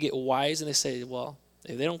 and they get wise and they say, well,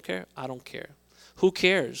 if they don't care, I don't care. Who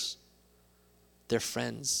cares? They're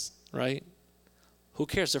friends, right? Who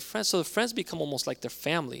cares? They're friends. So the friends become almost like their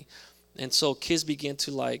family. And so kids begin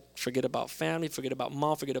to like forget about family, forget about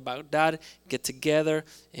mom, forget about dad, get together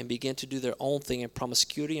and begin to do their own thing, and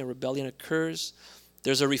promiscuity and rebellion occurs.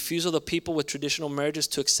 There's a refusal of the people with traditional marriages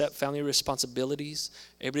to accept family responsibilities.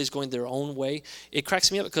 Everybody's going their own way. It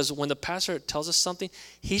cracks me up because when the pastor tells us something,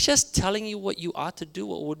 he's just telling you what you ought to do,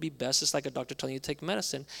 what would be best. It's like a doctor telling you to take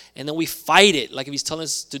medicine. And then we fight it, like if he's telling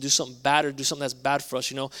us to do something bad or do something that's bad for us,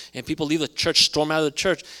 you know, and people leave the church, storm out of the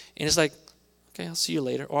church. And it's like, okay, I'll see you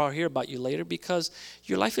later, or I'll hear about you later, because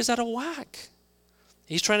your life is out of whack.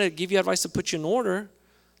 He's trying to give you advice to put you in order,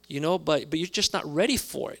 you know, but you're just not ready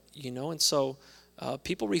for it, you know. And so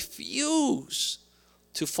people refuse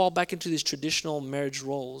to fall back into these traditional marriage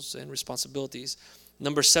roles and responsibilities.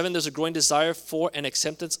 Number 7, there's a growing desire for and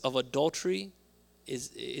acceptance of adultery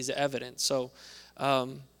is evident. So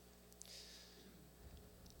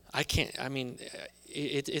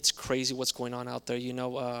it's crazy what's going on out there, you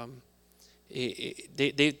know.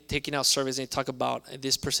 They're taking out surveys and they talk about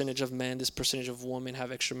this percentage of men, this percentage of women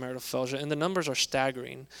have extramarital affairs, and the numbers are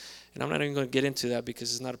staggering. And I'm not even going to get into that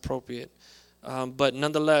because it's not appropriate. But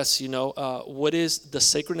nonetheless, you know, what is the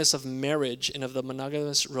sacredness of marriage and of the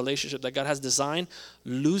monogamous relationship that God has designed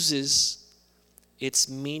loses its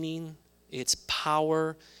meaning, its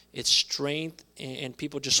power, its strength, and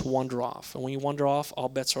people just wander off. And when you wander off, all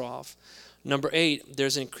bets are off. Number 8,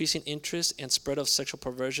 there's an increasing interest and spread of sexual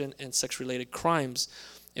perversion and sex-related crimes.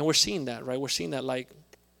 And we're seeing that, right? We're seeing that, like,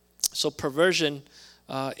 so perversion,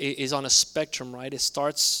 is on a spectrum, right? It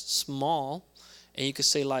starts small, and you could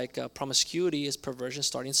say like promiscuity is perversion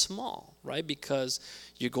starting small, right? Because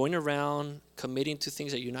you're going around committing to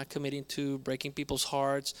things that you're not committing to, breaking people's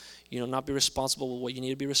hearts, not be responsible with what you need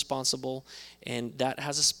to be responsible, and that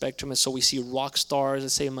has a spectrum. And so we see rock stars,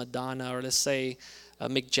 let's say Madonna, or let's say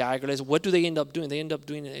Mick Jagger. What do they end up doing? They end up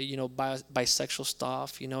doing, bisexual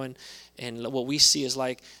stuff, and what we see is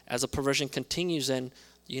like as the perversion continues, and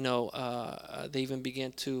they even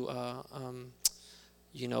begin to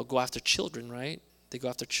go after children, right? They go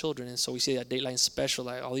after children. And so we see that Dateline special,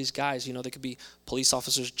 like all these guys, they could be police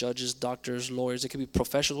officers, judges, doctors, lawyers, they could be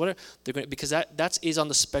professionals, whatever. They're going because that is on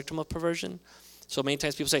the spectrum of perversion. So many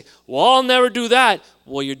times people say, well, I'll never do that.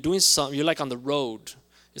 Well, you're doing something. You're like on the road.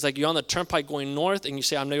 It's like you're on the turnpike going north, and you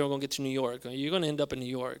say, I'm never going to get to New York. You're going to end up in New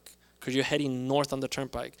York because you're heading north on the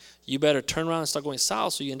turnpike. You better turn around and start going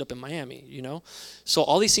south so you end up in Miami, So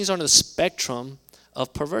all these things are on the spectrum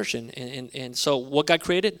of perversion. And so what God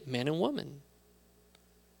created? Man and woman,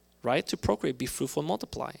 right? To procreate, be fruitful and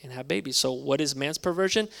multiply and have babies. So what is man's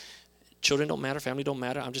perversion? Children don't matter, family don't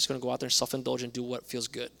matter. I'm just going to go out there and self-indulge and do what feels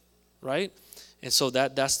good, right? And so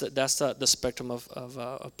that's the spectrum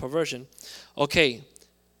of perversion. Okay,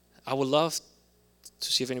 I would love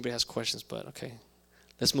to see if anybody has questions, but okay.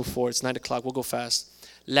 Let's move forward. It's 9 o'clock. We'll go fast.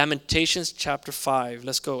 Lamentations chapter 5.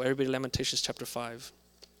 Let's go. Everybody, Lamentations chapter 5.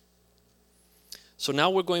 So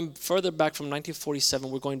now we're going further back from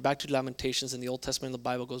 1947. We're going back to Lamentations in the Old Testament. The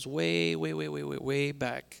Bible goes way, way, way, way, way, way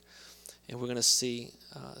back. And we're going to see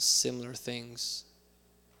similar things.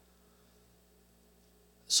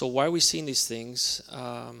 So why are we seeing these things?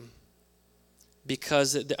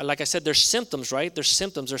 Because, like I said, there's symptoms, right? There's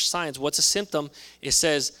symptoms, there's signs. What's a symptom? It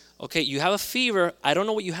says, okay, you have a fever. I don't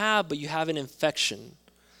know what you have, but you have an infection.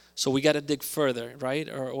 So we got to dig further, right?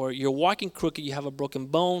 Or you're walking crooked, you have a broken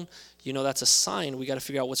bone. That's a sign. We got to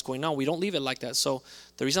figure out what's going on. We don't leave it like that. So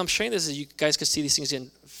the reason I'm sharing this is you guys can see these things in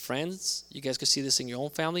friends. You guys can see this in your own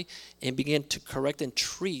family and begin to correct and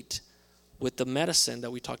treat with the medicine that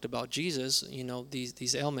we talked about, Jesus,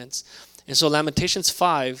 these ailments. And so Lamentations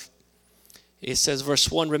 5, it says,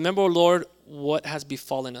 verse 1, remember, O Lord, what has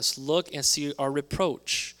befallen us. Look and see our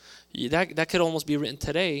reproach. That could almost be written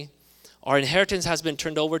today. Our inheritance has been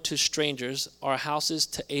turned over to strangers, our houses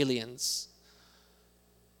to aliens.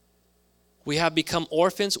 We have become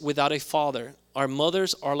orphans without a father. Our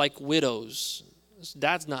mothers are like widows.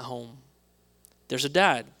 Dad's not home. There's a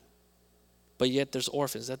dad, but yet there's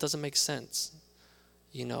orphans. That doesn't make sense.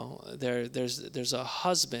 There's a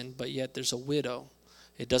husband, but yet there's a widow.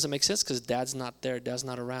 It doesn't make sense because dad's not there. Dad's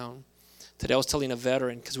not around. Today I was telling a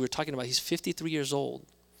veteran, because we were talking about he's 53 years old.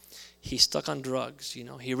 He's stuck on drugs,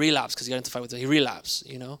 He relapsed because he got into a fight with it. He relapsed,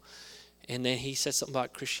 And then he said something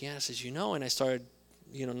about Christianity. I says, and I started,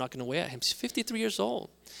 knocking away at him. He's 53 years old.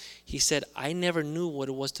 He said, I never knew what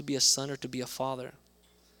it was to be a son or to be a father.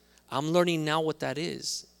 I'm learning now what that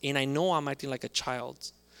is. And I know I'm acting like a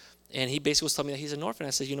child. And he basically was telling me that he's an orphan. I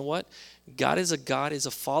said, you know what? God is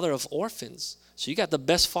a father of orphans. So you got the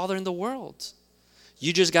best father in the world.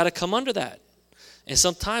 You just got to come under that. And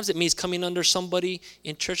sometimes it means coming under somebody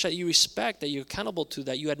in church that you respect, that you're accountable to,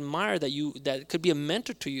 that you admire, that could be a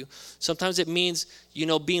mentor to you. Sometimes it means,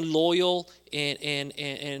 being loyal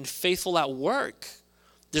and faithful at work.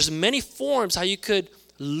 There's many forms how you could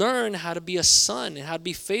learn how to be a son and how to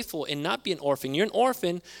be faithful and not be an orphan. You're an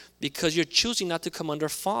orphan because you're choosing not to come under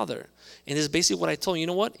father. And this is basically what I told him. You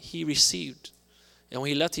know what? He received. And when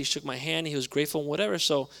he left, he shook my hand. He was grateful and whatever.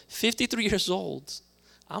 So 53 years old.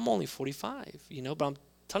 I'm only 45, but I'm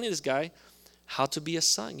telling this guy how to be a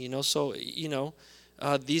son, So,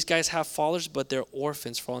 these guys have fathers, but they're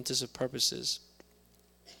orphans for all intents and purposes.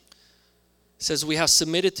 It says, we have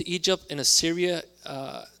submitted to Egypt and Assyria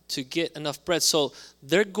to get enough bread. So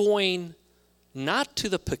they're going not to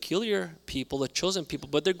the peculiar people, the chosen people,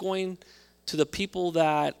 but they're going to the people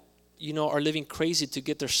that, are living crazy to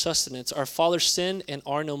get their sustenance. Our fathers sinned and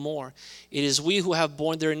are no more. It is we who have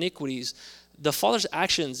borne their iniquities. The father's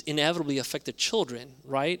actions inevitably affect the children,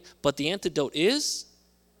 right? But the antidote is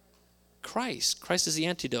Christ. Christ is the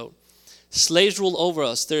antidote. Slaves rule over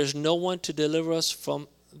us. There is no one to deliver us from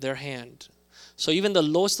their hand. So even the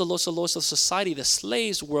lowest of society, the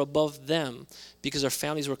slaves were above them because their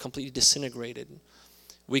families were completely disintegrated.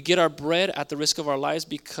 We get our bread at the risk of our lives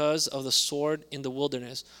because of the sword in the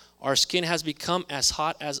wilderness. Our skin has become as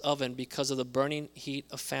hot as oven because of the burning heat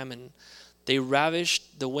of famine. They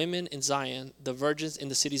ravished the women in Zion, the virgins in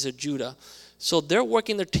the cities of Judah. So they're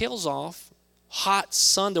working their tails off, hot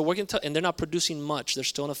sun, they're working, and they're not producing much. They're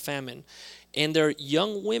still in a famine. And they're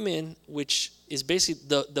young women, which is basically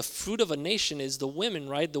the fruit of a nation is the women,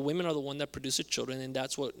 right? The women are the one that produce the children, and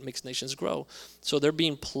that's what makes nations grow. So they're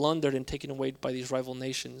being plundered and taken away by these rival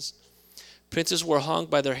nations. Princes were hung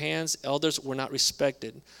by their hands. Elders were not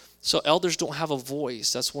respected. So elders don't have a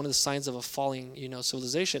voice. That's one of the signs of a falling,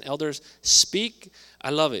 civilization. Elders speak. I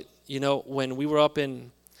love it. When we were up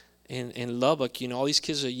in Lubbock, all these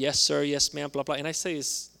kids are yes, sir, yes, ma'am, blah, blah. And I say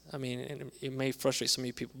this, it may frustrate some of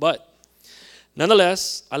you people, but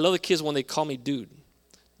nonetheless, I love the kids when they call me dude.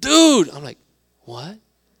 Dude! I'm like, what?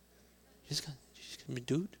 You just gonna be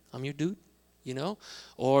dude? I'm your dude?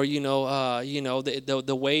 Or,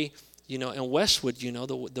 the way, in Westwood,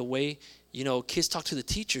 the way, kids talk to the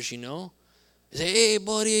teachers, They say, hey,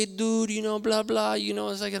 buddy, hey, dude, blah, blah,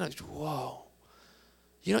 it's like, whoa.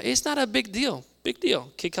 It's not a big deal. Big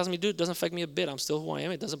deal. Kid calls me dude, doesn't affect me a bit. I'm still who I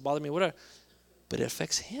am. It doesn't bother me, whatever. But it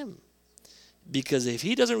affects him. Because if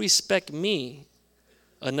he doesn't respect me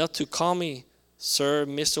enough to call me sir,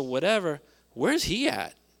 Mr., whatever, where's he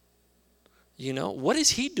at? What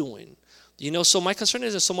is he doing? So my concern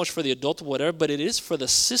isn't so much for the adult or whatever, but it is for the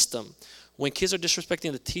system. When kids are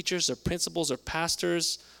disrespecting the teachers, their principals, their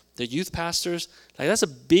pastors, their youth pastors, like that's a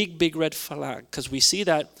big, big red flag because we see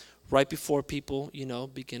that right before people,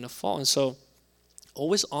 begin to fall. And so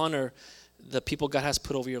always honor the people God has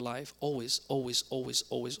put over your life. Always, always, always,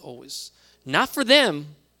 always, always. Not for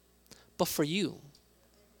them, but for you.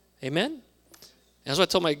 Amen? And that's what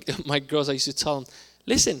I told my girls. I used to tell them,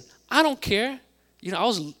 listen, I don't care. I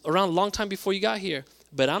was around a long time before you got here,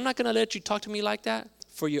 but I'm not going to let you talk to me like that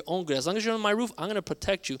for your own good. As long as you're on my roof, I'm going to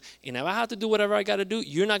protect you. And if I have to do whatever I got to do,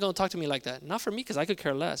 you're not going to talk to me like that. Not for me because I could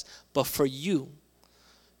care less, but for you.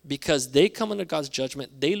 Because they come under God's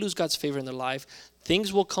judgment. They lose God's favor in their life.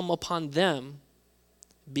 Things will come upon them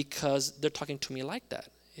because they're talking to me like that.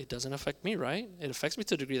 It doesn't affect me, right? It affects me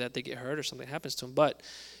to the degree that they get hurt or something happens to them. But,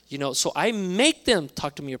 so I make them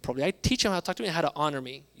talk to me appropriately. I teach them how to talk to me and how to honor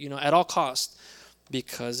me, at all costs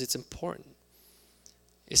because it's important.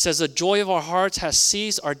 It says, the joy of our hearts has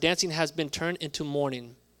ceased. Our dancing has been turned into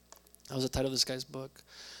mourning. That was the title of this guy's book.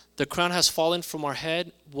 The crown has fallen from our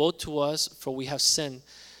head. Woe to us, for we have sinned.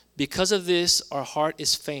 Because of this, our heart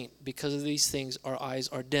is faint. Because of these things, our eyes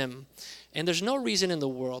are dim. And there's no reason in the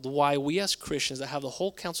world why we as Christians that have the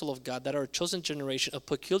whole counsel of God, that are a chosen generation, a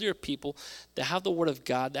peculiar people, that have the word of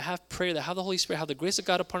God, that have prayer, that have the Holy Spirit, have the grace of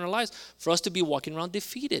God upon our lives, for us to be walking around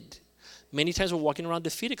defeated. Many times we're walking around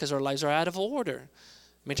defeated because our lives are out of order.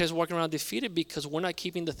 Many times we're walking around defeated because we're not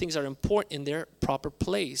keeping the things that are important in their proper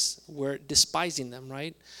place. We're despising them,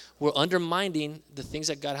 right? We're undermining the things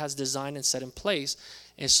that God has designed and set in place.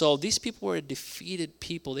 And so these people were a defeated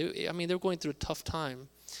people. They're going through a tough time.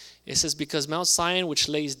 It says, because Mount Zion, which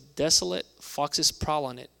lays desolate, foxes prowl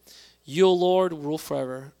on it. You, O Lord, rule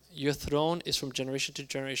forever. Your throne is from generation to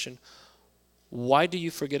generation. Why do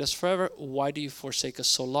you forget us forever? Why do you forsake us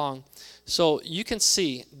so long? So you can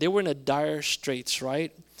see they were in a dire straits,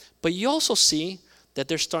 right? But you also see that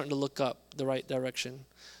they're starting to look up the right direction.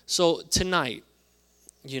 So tonight,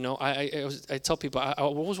 I tell people, I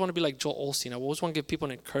always want to be like Joel Osteen. I always want to give people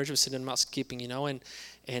an encouragement, sitting in the mouth skipping,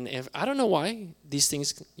 and if, I don't know why these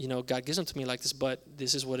things, God gives them to me like this, but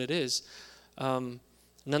this is what it is.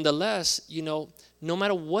 Nonetheless, no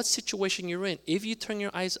matter what situation you're in, if you turn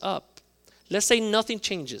your eyes up, let's say nothing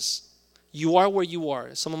changes. You are where you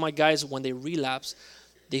are. Some of my guys, when they relapse,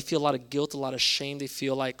 they feel a lot of guilt, a lot of shame. They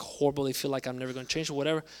feel like horrible. They feel like I'm never going to change or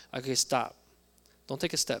whatever. Okay, stop. Don't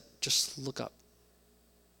take a step. Just look up.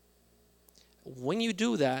 When you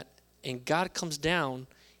do that and God comes down,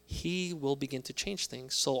 he will begin to change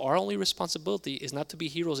things. So our only responsibility is not to be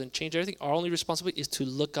heroes and change everything. Our only responsibility is to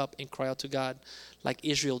look up and cry out to God like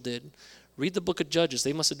Israel did. Read the book of Judges.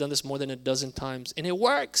 They must have done this more than a dozen times. And it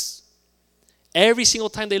works. Every single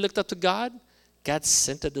time they looked up to God, God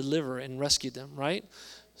sent a deliverer and rescued them, right?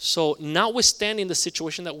 So notwithstanding the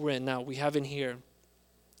situation that we're in now, we have in here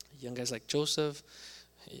young guys like Joseph,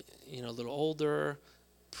 a little older,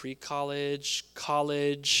 pre-college,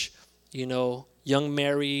 college, young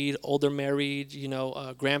married, older married,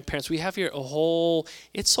 grandparents. We have here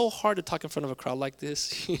it's so hard to talk in front of a crowd like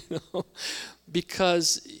this,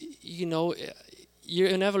 because, you're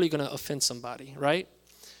inevitably going to offend somebody, right?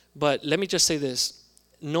 But let me just say this.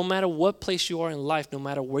 No matter what place you are in life, no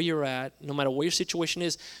matter where you're at, no matter what your situation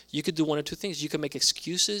is, you could do one or two things. You can make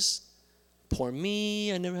excuses. Poor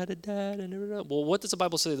me, I never had a dad, Well, what does the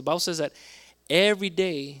Bible say? The Bible says that every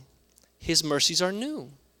day his mercies are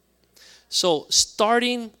new. So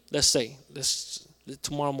starting, let's say,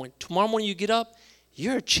 tomorrow morning you get up,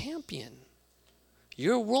 you're a champion.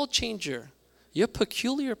 You're a world changer. You're a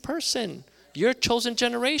peculiar person. You're a chosen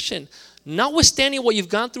generation. Notwithstanding what you've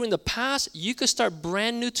gone through in the past, you could start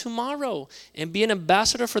brand new tomorrow and be an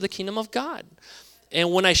ambassador for the kingdom of God.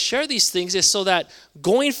 And when I share these things, it's so that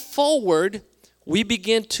going forward, we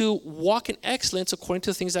begin to walk in excellence according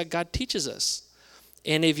to the things that God teaches us.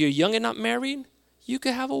 And if you're young and not married, you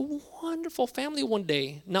could have a wonderful family one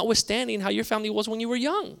day, notwithstanding how your family was when you were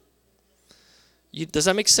young. Does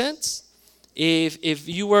that make sense? If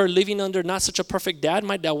you were living under not such a perfect dad,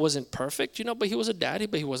 my dad wasn't perfect, but he was a daddy,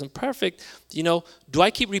 but he wasn't perfect. Do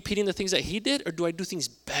I keep repeating the things that he did, or do I do things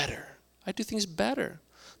better? I do things better.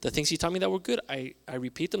 The things he taught me that were good, I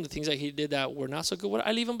repeat them. The things that he did that were not so good,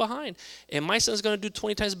 I leave them behind. And my son's going to do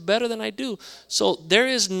 20 times better than I do. So there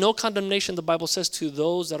is no condemnation, the Bible says, to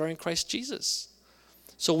those that are in Christ Jesus.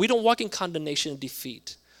 So we don't walk in condemnation and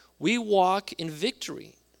defeat. We walk in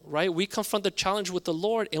victory, right? We confront the challenge with the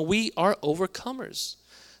Lord, and we are overcomers.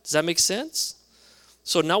 Does that make sense?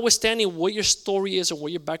 So notwithstanding what your story is or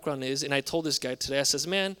what your background is, and I told this guy today, I says,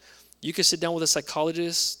 man, you can sit down with a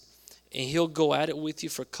psychologist, and he'll go at it with you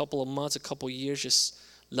for a couple of months, a couple of years, just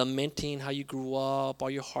lamenting how you grew up,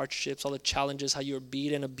 all your hardships, all the challenges, how you were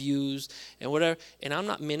beat and abused, and whatever. And I'm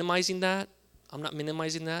not minimizing that.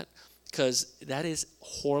 Because that is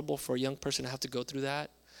horrible for a young person to have to go through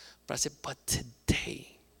that. But I said, but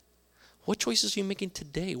today, what choices are you making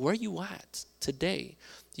today? Where are you at today?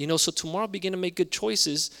 So tomorrow begin to make good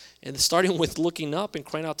choices, and starting with looking up and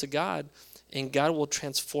crying out to God, and God will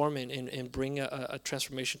transform and bring a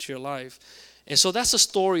transformation to your life. And so that's the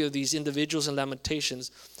story of these individuals in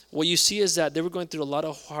Lamentations. What you see is that they were going through a lot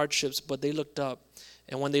of hardships, but they looked up.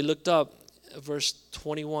 And when they looked up, verse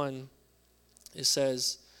 21, it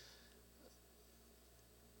says,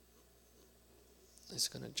 it's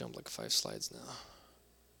going to jump like 5 slides now.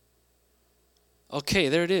 Okay,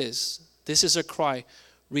 there it is. This is a cry.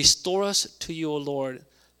 Restore us to you, O Lord,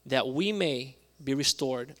 that we may be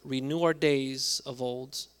restored. Renew our days of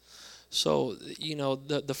old. So,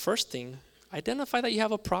 the first thing, identify that you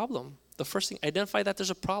have a problem. The first thing, identify that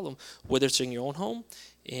there's a problem, whether it's in your own home,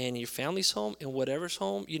 in your family's home, in whatever's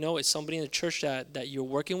home, it's somebody in the church that you're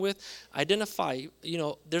working with. Identify,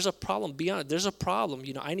 there's a problem. Be honest, there's a problem.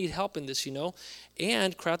 I need help in this,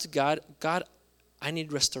 and cry out to God. God, I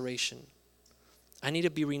need restoration. I need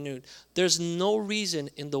to be renewed. There's no reason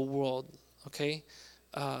in the world, okay,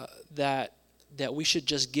 that we should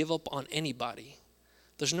just give up on anybody.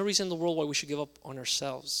 There's no reason in the world why we should give up on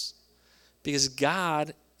ourselves, because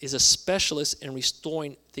God is a specialist in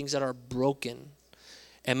restoring things that are broken.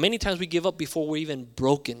 And many times we give up before we're even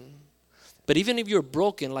broken. But even if you're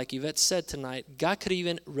broken, like Yvette said tonight, God could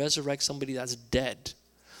even resurrect somebody that's dead.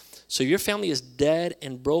 So if your family is dead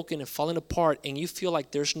and broken and falling apart, and you feel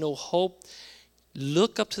like there's no hope,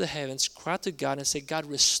 look up to the heavens, cry out to God and say, God,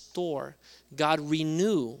 restore, God,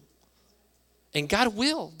 renew. And God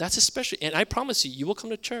will. That's especially. And I promise you, you will come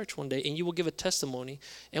to church one day and you will give a testimony.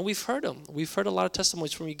 And we've heard them. We've heard a lot of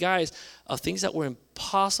testimonies from you guys of things that were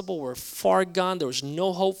impossible, were far gone, there was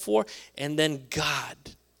no hope for, and then God.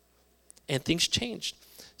 And things changed.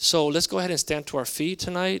 So let's go ahead and stand to our feet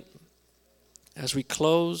tonight as we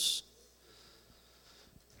close.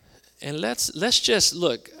 And let's just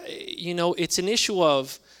look. It's an issue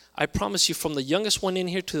of, I promise you, from the youngest one in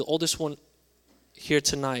here to the oldest one here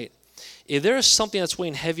tonight, if there is something that's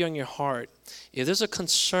weighing heavy on your heart, if there's a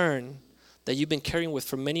concern that you've been carrying with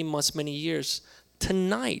for many months, many years,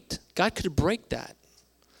 tonight, God could break that.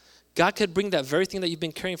 God could bring that very thing that you've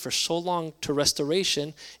been carrying for so long to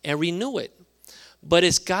restoration and renew it. But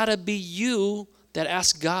it's got to be you that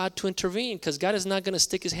asks God to intervene, because God is not going to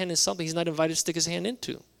stick his hand in something he's not invited to stick his hand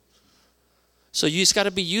into. So it's got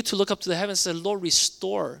to be you to look up to the heavens and say, Lord,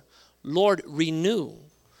 restore. Lord, renew.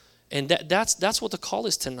 And that's what the call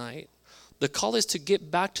is tonight. The call is to get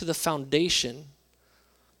back to the foundation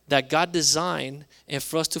that God designed, and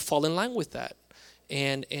for us to fall in line with that.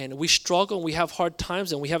 And we struggle, and we have hard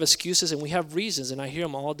times, and we have excuses, and we have reasons, and I hear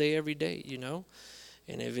them all day, every day,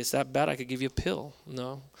 And if it's that bad, I could give you a pill.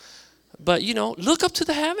 No. But, look up to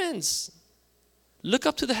the heavens. Look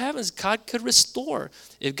up to the heavens. God could restore.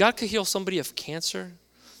 If God could heal somebody of cancer,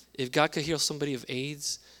 if God could heal somebody of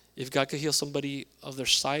AIDS, if God could heal somebody of their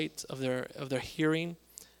sight, of their hearing,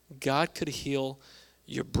 God could heal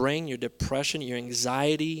your brain, your depression, your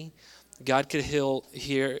anxiety. God could heal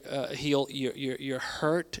your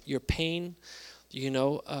hurt, your pain.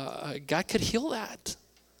 God could heal that.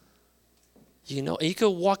 And you could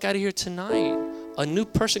walk out of here tonight a new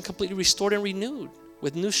person, completely restored and renewed,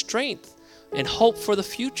 with new strength and hope for the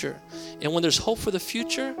future. And when there's hope for the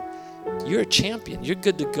future, you're a champion. You're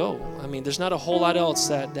good to go. I mean, there's not a whole lot else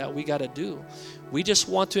that we got to do. We just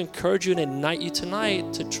want to encourage you and ignite you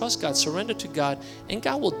tonight to trust God, surrender to God, and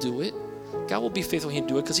God will do it. God will be faithful. He'll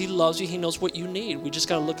do it because He loves you. He knows what you need. We just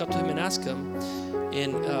got to look up to Him and ask Him.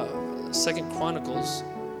 In 2 Chronicles,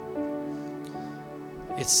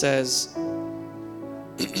 it says,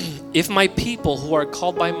 if my people who are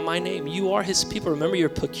called by my name, you are His people. Remember, you're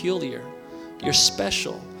peculiar. You're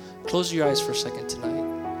special. Close your eyes for a second tonight.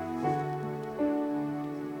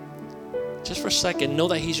 Just for a second, know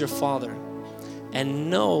that He's your Father. And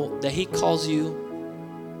know that He calls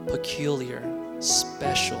you peculiar,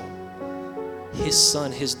 special. His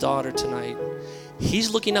son, His daughter tonight.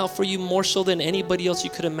 He's looking out for you more so than anybody else you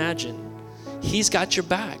could imagine. He's got your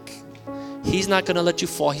back. He's not going to let you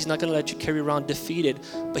fall. He's not going to let you carry around defeated.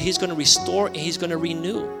 But He's going to restore and He's going to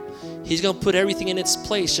renew. He's going to put everything in its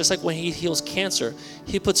place. Just like when He heals cancer,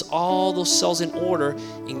 He puts all those cells in order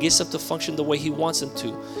and gets them to function the way He wants them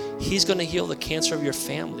to. He's going to heal the cancer of your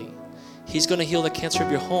family. He's going to heal the cancer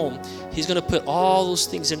of your home. He's going to put all those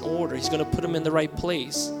things in order. He's going to put them in the right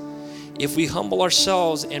place. If we humble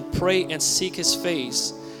ourselves and pray and seek His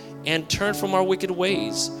face and turn from our wicked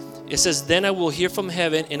ways, it says, then I will hear from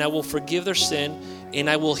heaven and I will forgive their sin and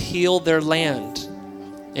I will heal their land.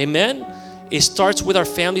 Amen? It starts with our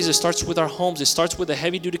families. It starts with our homes. It starts with a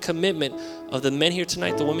heavy-duty commitment of the men here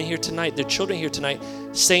tonight, the women here tonight, the children here tonight,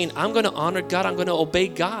 saying, I'm going to honor God. I'm going to obey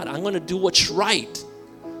God. I'm going to do what's right.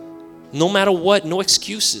 No matter what, no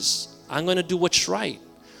excuses. I'm going to do what's right.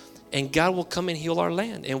 And God will come and heal our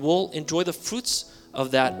land. And we'll enjoy the fruits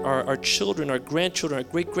of that. Our children, our grandchildren, our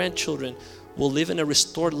great-grandchildren will live in a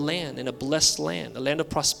restored land, in a blessed land, a land of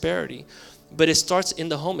prosperity. But it starts in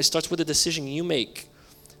the home. It starts with a decision you make.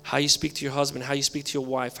 How you speak to your husband, how you speak to your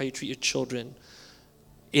wife, how you treat your children.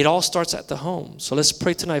 It all starts at the home. So let's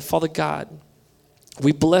pray tonight. Father God,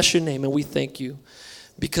 we bless your name and we thank you.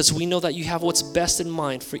 Because we know that you have what's best in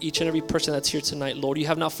mind for each and every person that's here tonight, Lord. You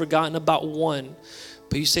have not forgotten about one.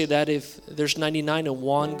 But you say that if there's 99 and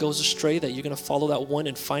one goes astray, that you're going to follow that one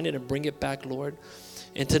and find it and bring it back, Lord.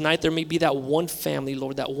 And tonight there may be that one family,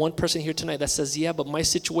 Lord, that one person here tonight that says, yeah, but my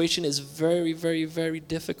situation is very, very, very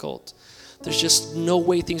difficult. There's just no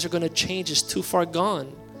way things are going to change. It's too far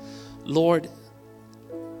gone. Lord,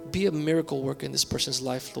 be a miracle worker in this person's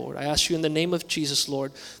life, Lord. I ask you in the name of Jesus,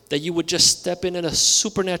 Lord, that you would just step in a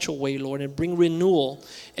supernatural way, Lord, and bring renewal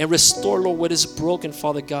and restore, Lord, what is broken,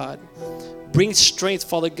 Father God. Bring strength,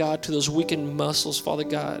 Father God, to those weakened muscles, Father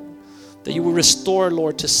God. That you will restore,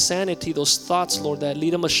 Lord, to sanity those thoughts, Lord, that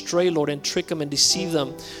lead them astray, Lord, and trick them and deceive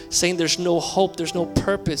them, saying there's no hope, there's no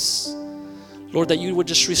purpose. Lord, that you would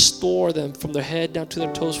just restore them from their head down to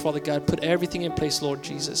their toes, Father God. Put everything in place, Lord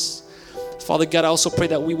Jesus. Father God, I also pray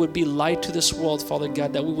that we would be light to this world, Father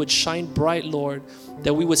God, that we would shine bright, Lord,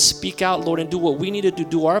 that we would speak out, Lord, and do what we needed to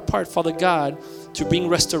do our part, Father God, to bring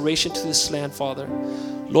restoration to this land, Father.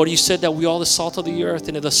 Lord, you said that we are the salt of the earth,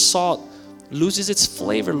 and if the salt loses its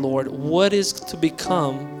flavor, Lord, what is to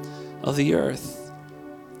become of the earth?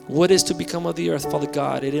 What is to become of the earth, Father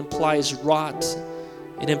God? It implies rot.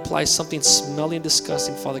 It implies something smelly and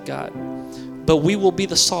disgusting, Father God. But we will be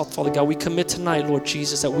the salt, Father God. We commit tonight, Lord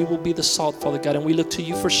Jesus, that we will be the salt, Father God, and we look to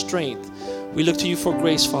you for strength. We look to you for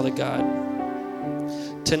grace, Father God.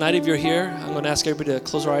 Tonight, if you're here, I'm going to ask everybody to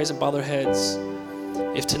close their eyes and bow their heads.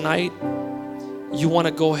 If tonight you want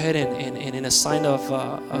to go ahead and in a sign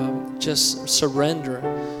of just surrender,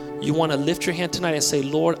 you want to lift your hand tonight and say,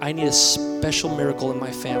 Lord, I need a special miracle in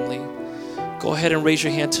my family. Go ahead and raise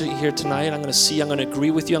your hand here tonight. I'm going to see you. I'm going to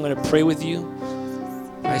agree with you. I'm going to pray with you.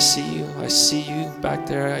 I see you. I see you back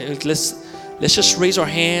there. Let's just raise our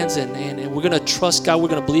hands and we're going to trust God. We're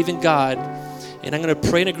going to believe in God. And I'm going to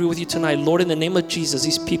pray and agree with you tonight. Lord, in the name of Jesus,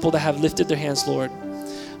 these people that have lifted their hands, Lord,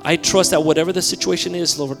 I trust that whatever the situation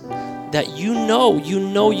is, Lord, that you know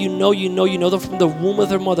them from the womb of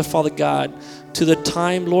their mother, Father God, to the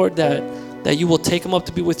time, Lord, that you will take them up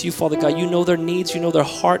to be with you, Father God. You know their needs. You know their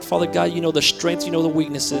heart, Father God. You know their strengths. You know the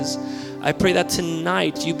weaknesses. I pray that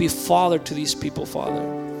tonight you be Father to these people,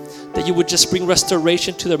 Father. That you would just bring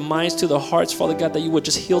restoration to their minds, to their hearts, Father God. That you would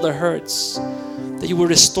just heal their hurts. That you would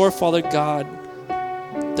restore, Father God,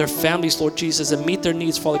 their families, Lord Jesus, and meet their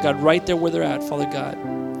needs, Father God, right there where they're at, Father God.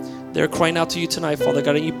 They're crying out to you tonight, Father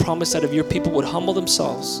God, and you promise that if your people would humble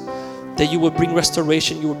themselves, that you would bring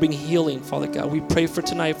restoration, you would bring healing, Father God. We pray for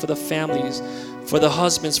tonight for the families, for the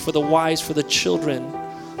husbands, for the wives, for the children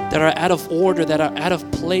that are out of order, that are out of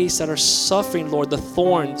place, that are suffering, Lord, the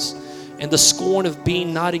thorns and the scorn of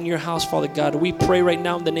being not in your house, Father God. We pray right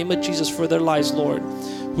now in the name of Jesus for their lives, Lord.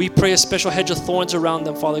 We pray a special hedge of thorns around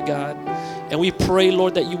them, Father God. And we pray,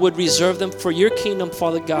 Lord, that you would reserve them for your kingdom,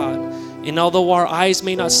 Father God. And although our eyes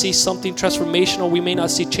may not see something transformational, we may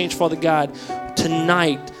not see change, Father God,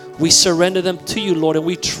 tonight we surrender them to you, Lord, and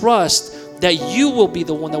we trust that you will be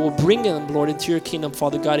the one that will bring them, Lord, into your kingdom,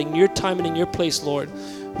 Father God, in your time and in your place, Lord.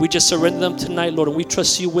 We just surrender them tonight, Lord, and we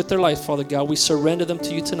trust you with their life, Father God. We surrender them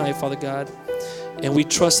to you tonight, Father God, and we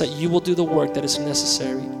trust that you will do the work that is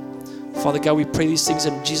necessary. Father God, we pray these things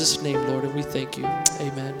in Jesus' name, Lord, and we thank you.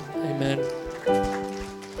 Amen. Amen.